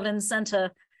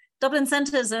 Dublin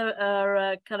centers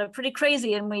are kind of pretty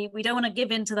crazy, and we don't want to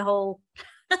give in to the whole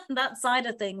that side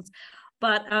of things.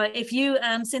 But if you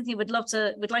and Cynthia would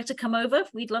like to come over,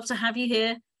 we'd love to have you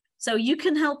here, so you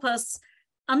can help us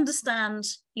understand,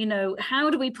 how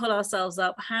do we pull ourselves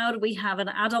up? How do we have an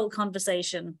adult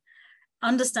conversation?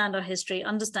 Understand our history,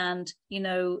 understand,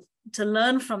 to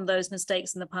learn from those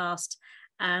mistakes in the past,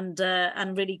 and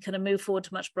really kind of move forward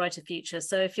to a much brighter future.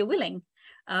 So if you're willing,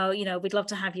 we'd love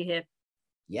to have you here.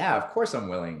 Yeah, of course I'm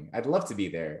willing. I'd love to be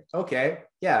there. Okay.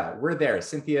 Yeah, we're there.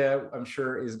 Cynthia, I'm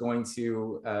sure, is going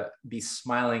to be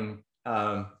smiling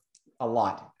a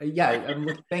lot. Yeah,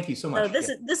 thank you so much.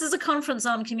 So this is a conference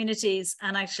on communities,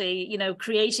 and actually,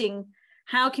 creating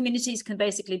how communities can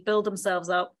basically build themselves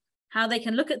up, how they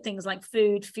can look at things like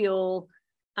food, fuel,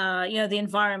 the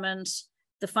environment,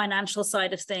 the financial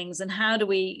side of things, and how do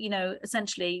we,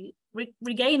 essentially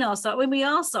regain our when we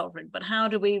are sovereign, but how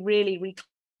do we really reclaim?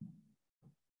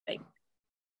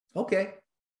 Okay,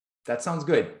 that sounds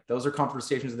good. Those are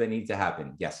conversations that need to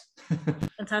happen. Yes.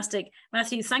 Fantastic.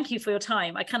 Matthew, thank you for your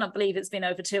time. I cannot believe it's been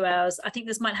over 2 hours. I think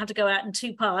this might have to go out in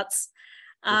 2 parts.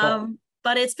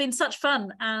 But it's been such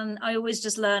fun, and I always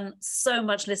just learn so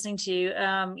much listening to you.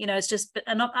 It's just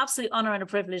an absolute honor and a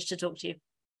privilege to talk to you.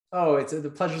 Oh, the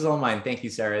pleasure's all mine. Thank you,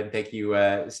 Sarah. And thank you.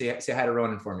 Say hi to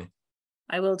Ronan for me.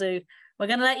 I will do. We're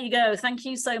going to let you go. Thank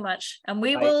you so much. And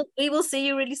we will see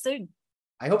you really soon.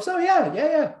 I hope so.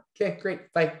 Yeah. Okay,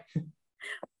 great. Bye.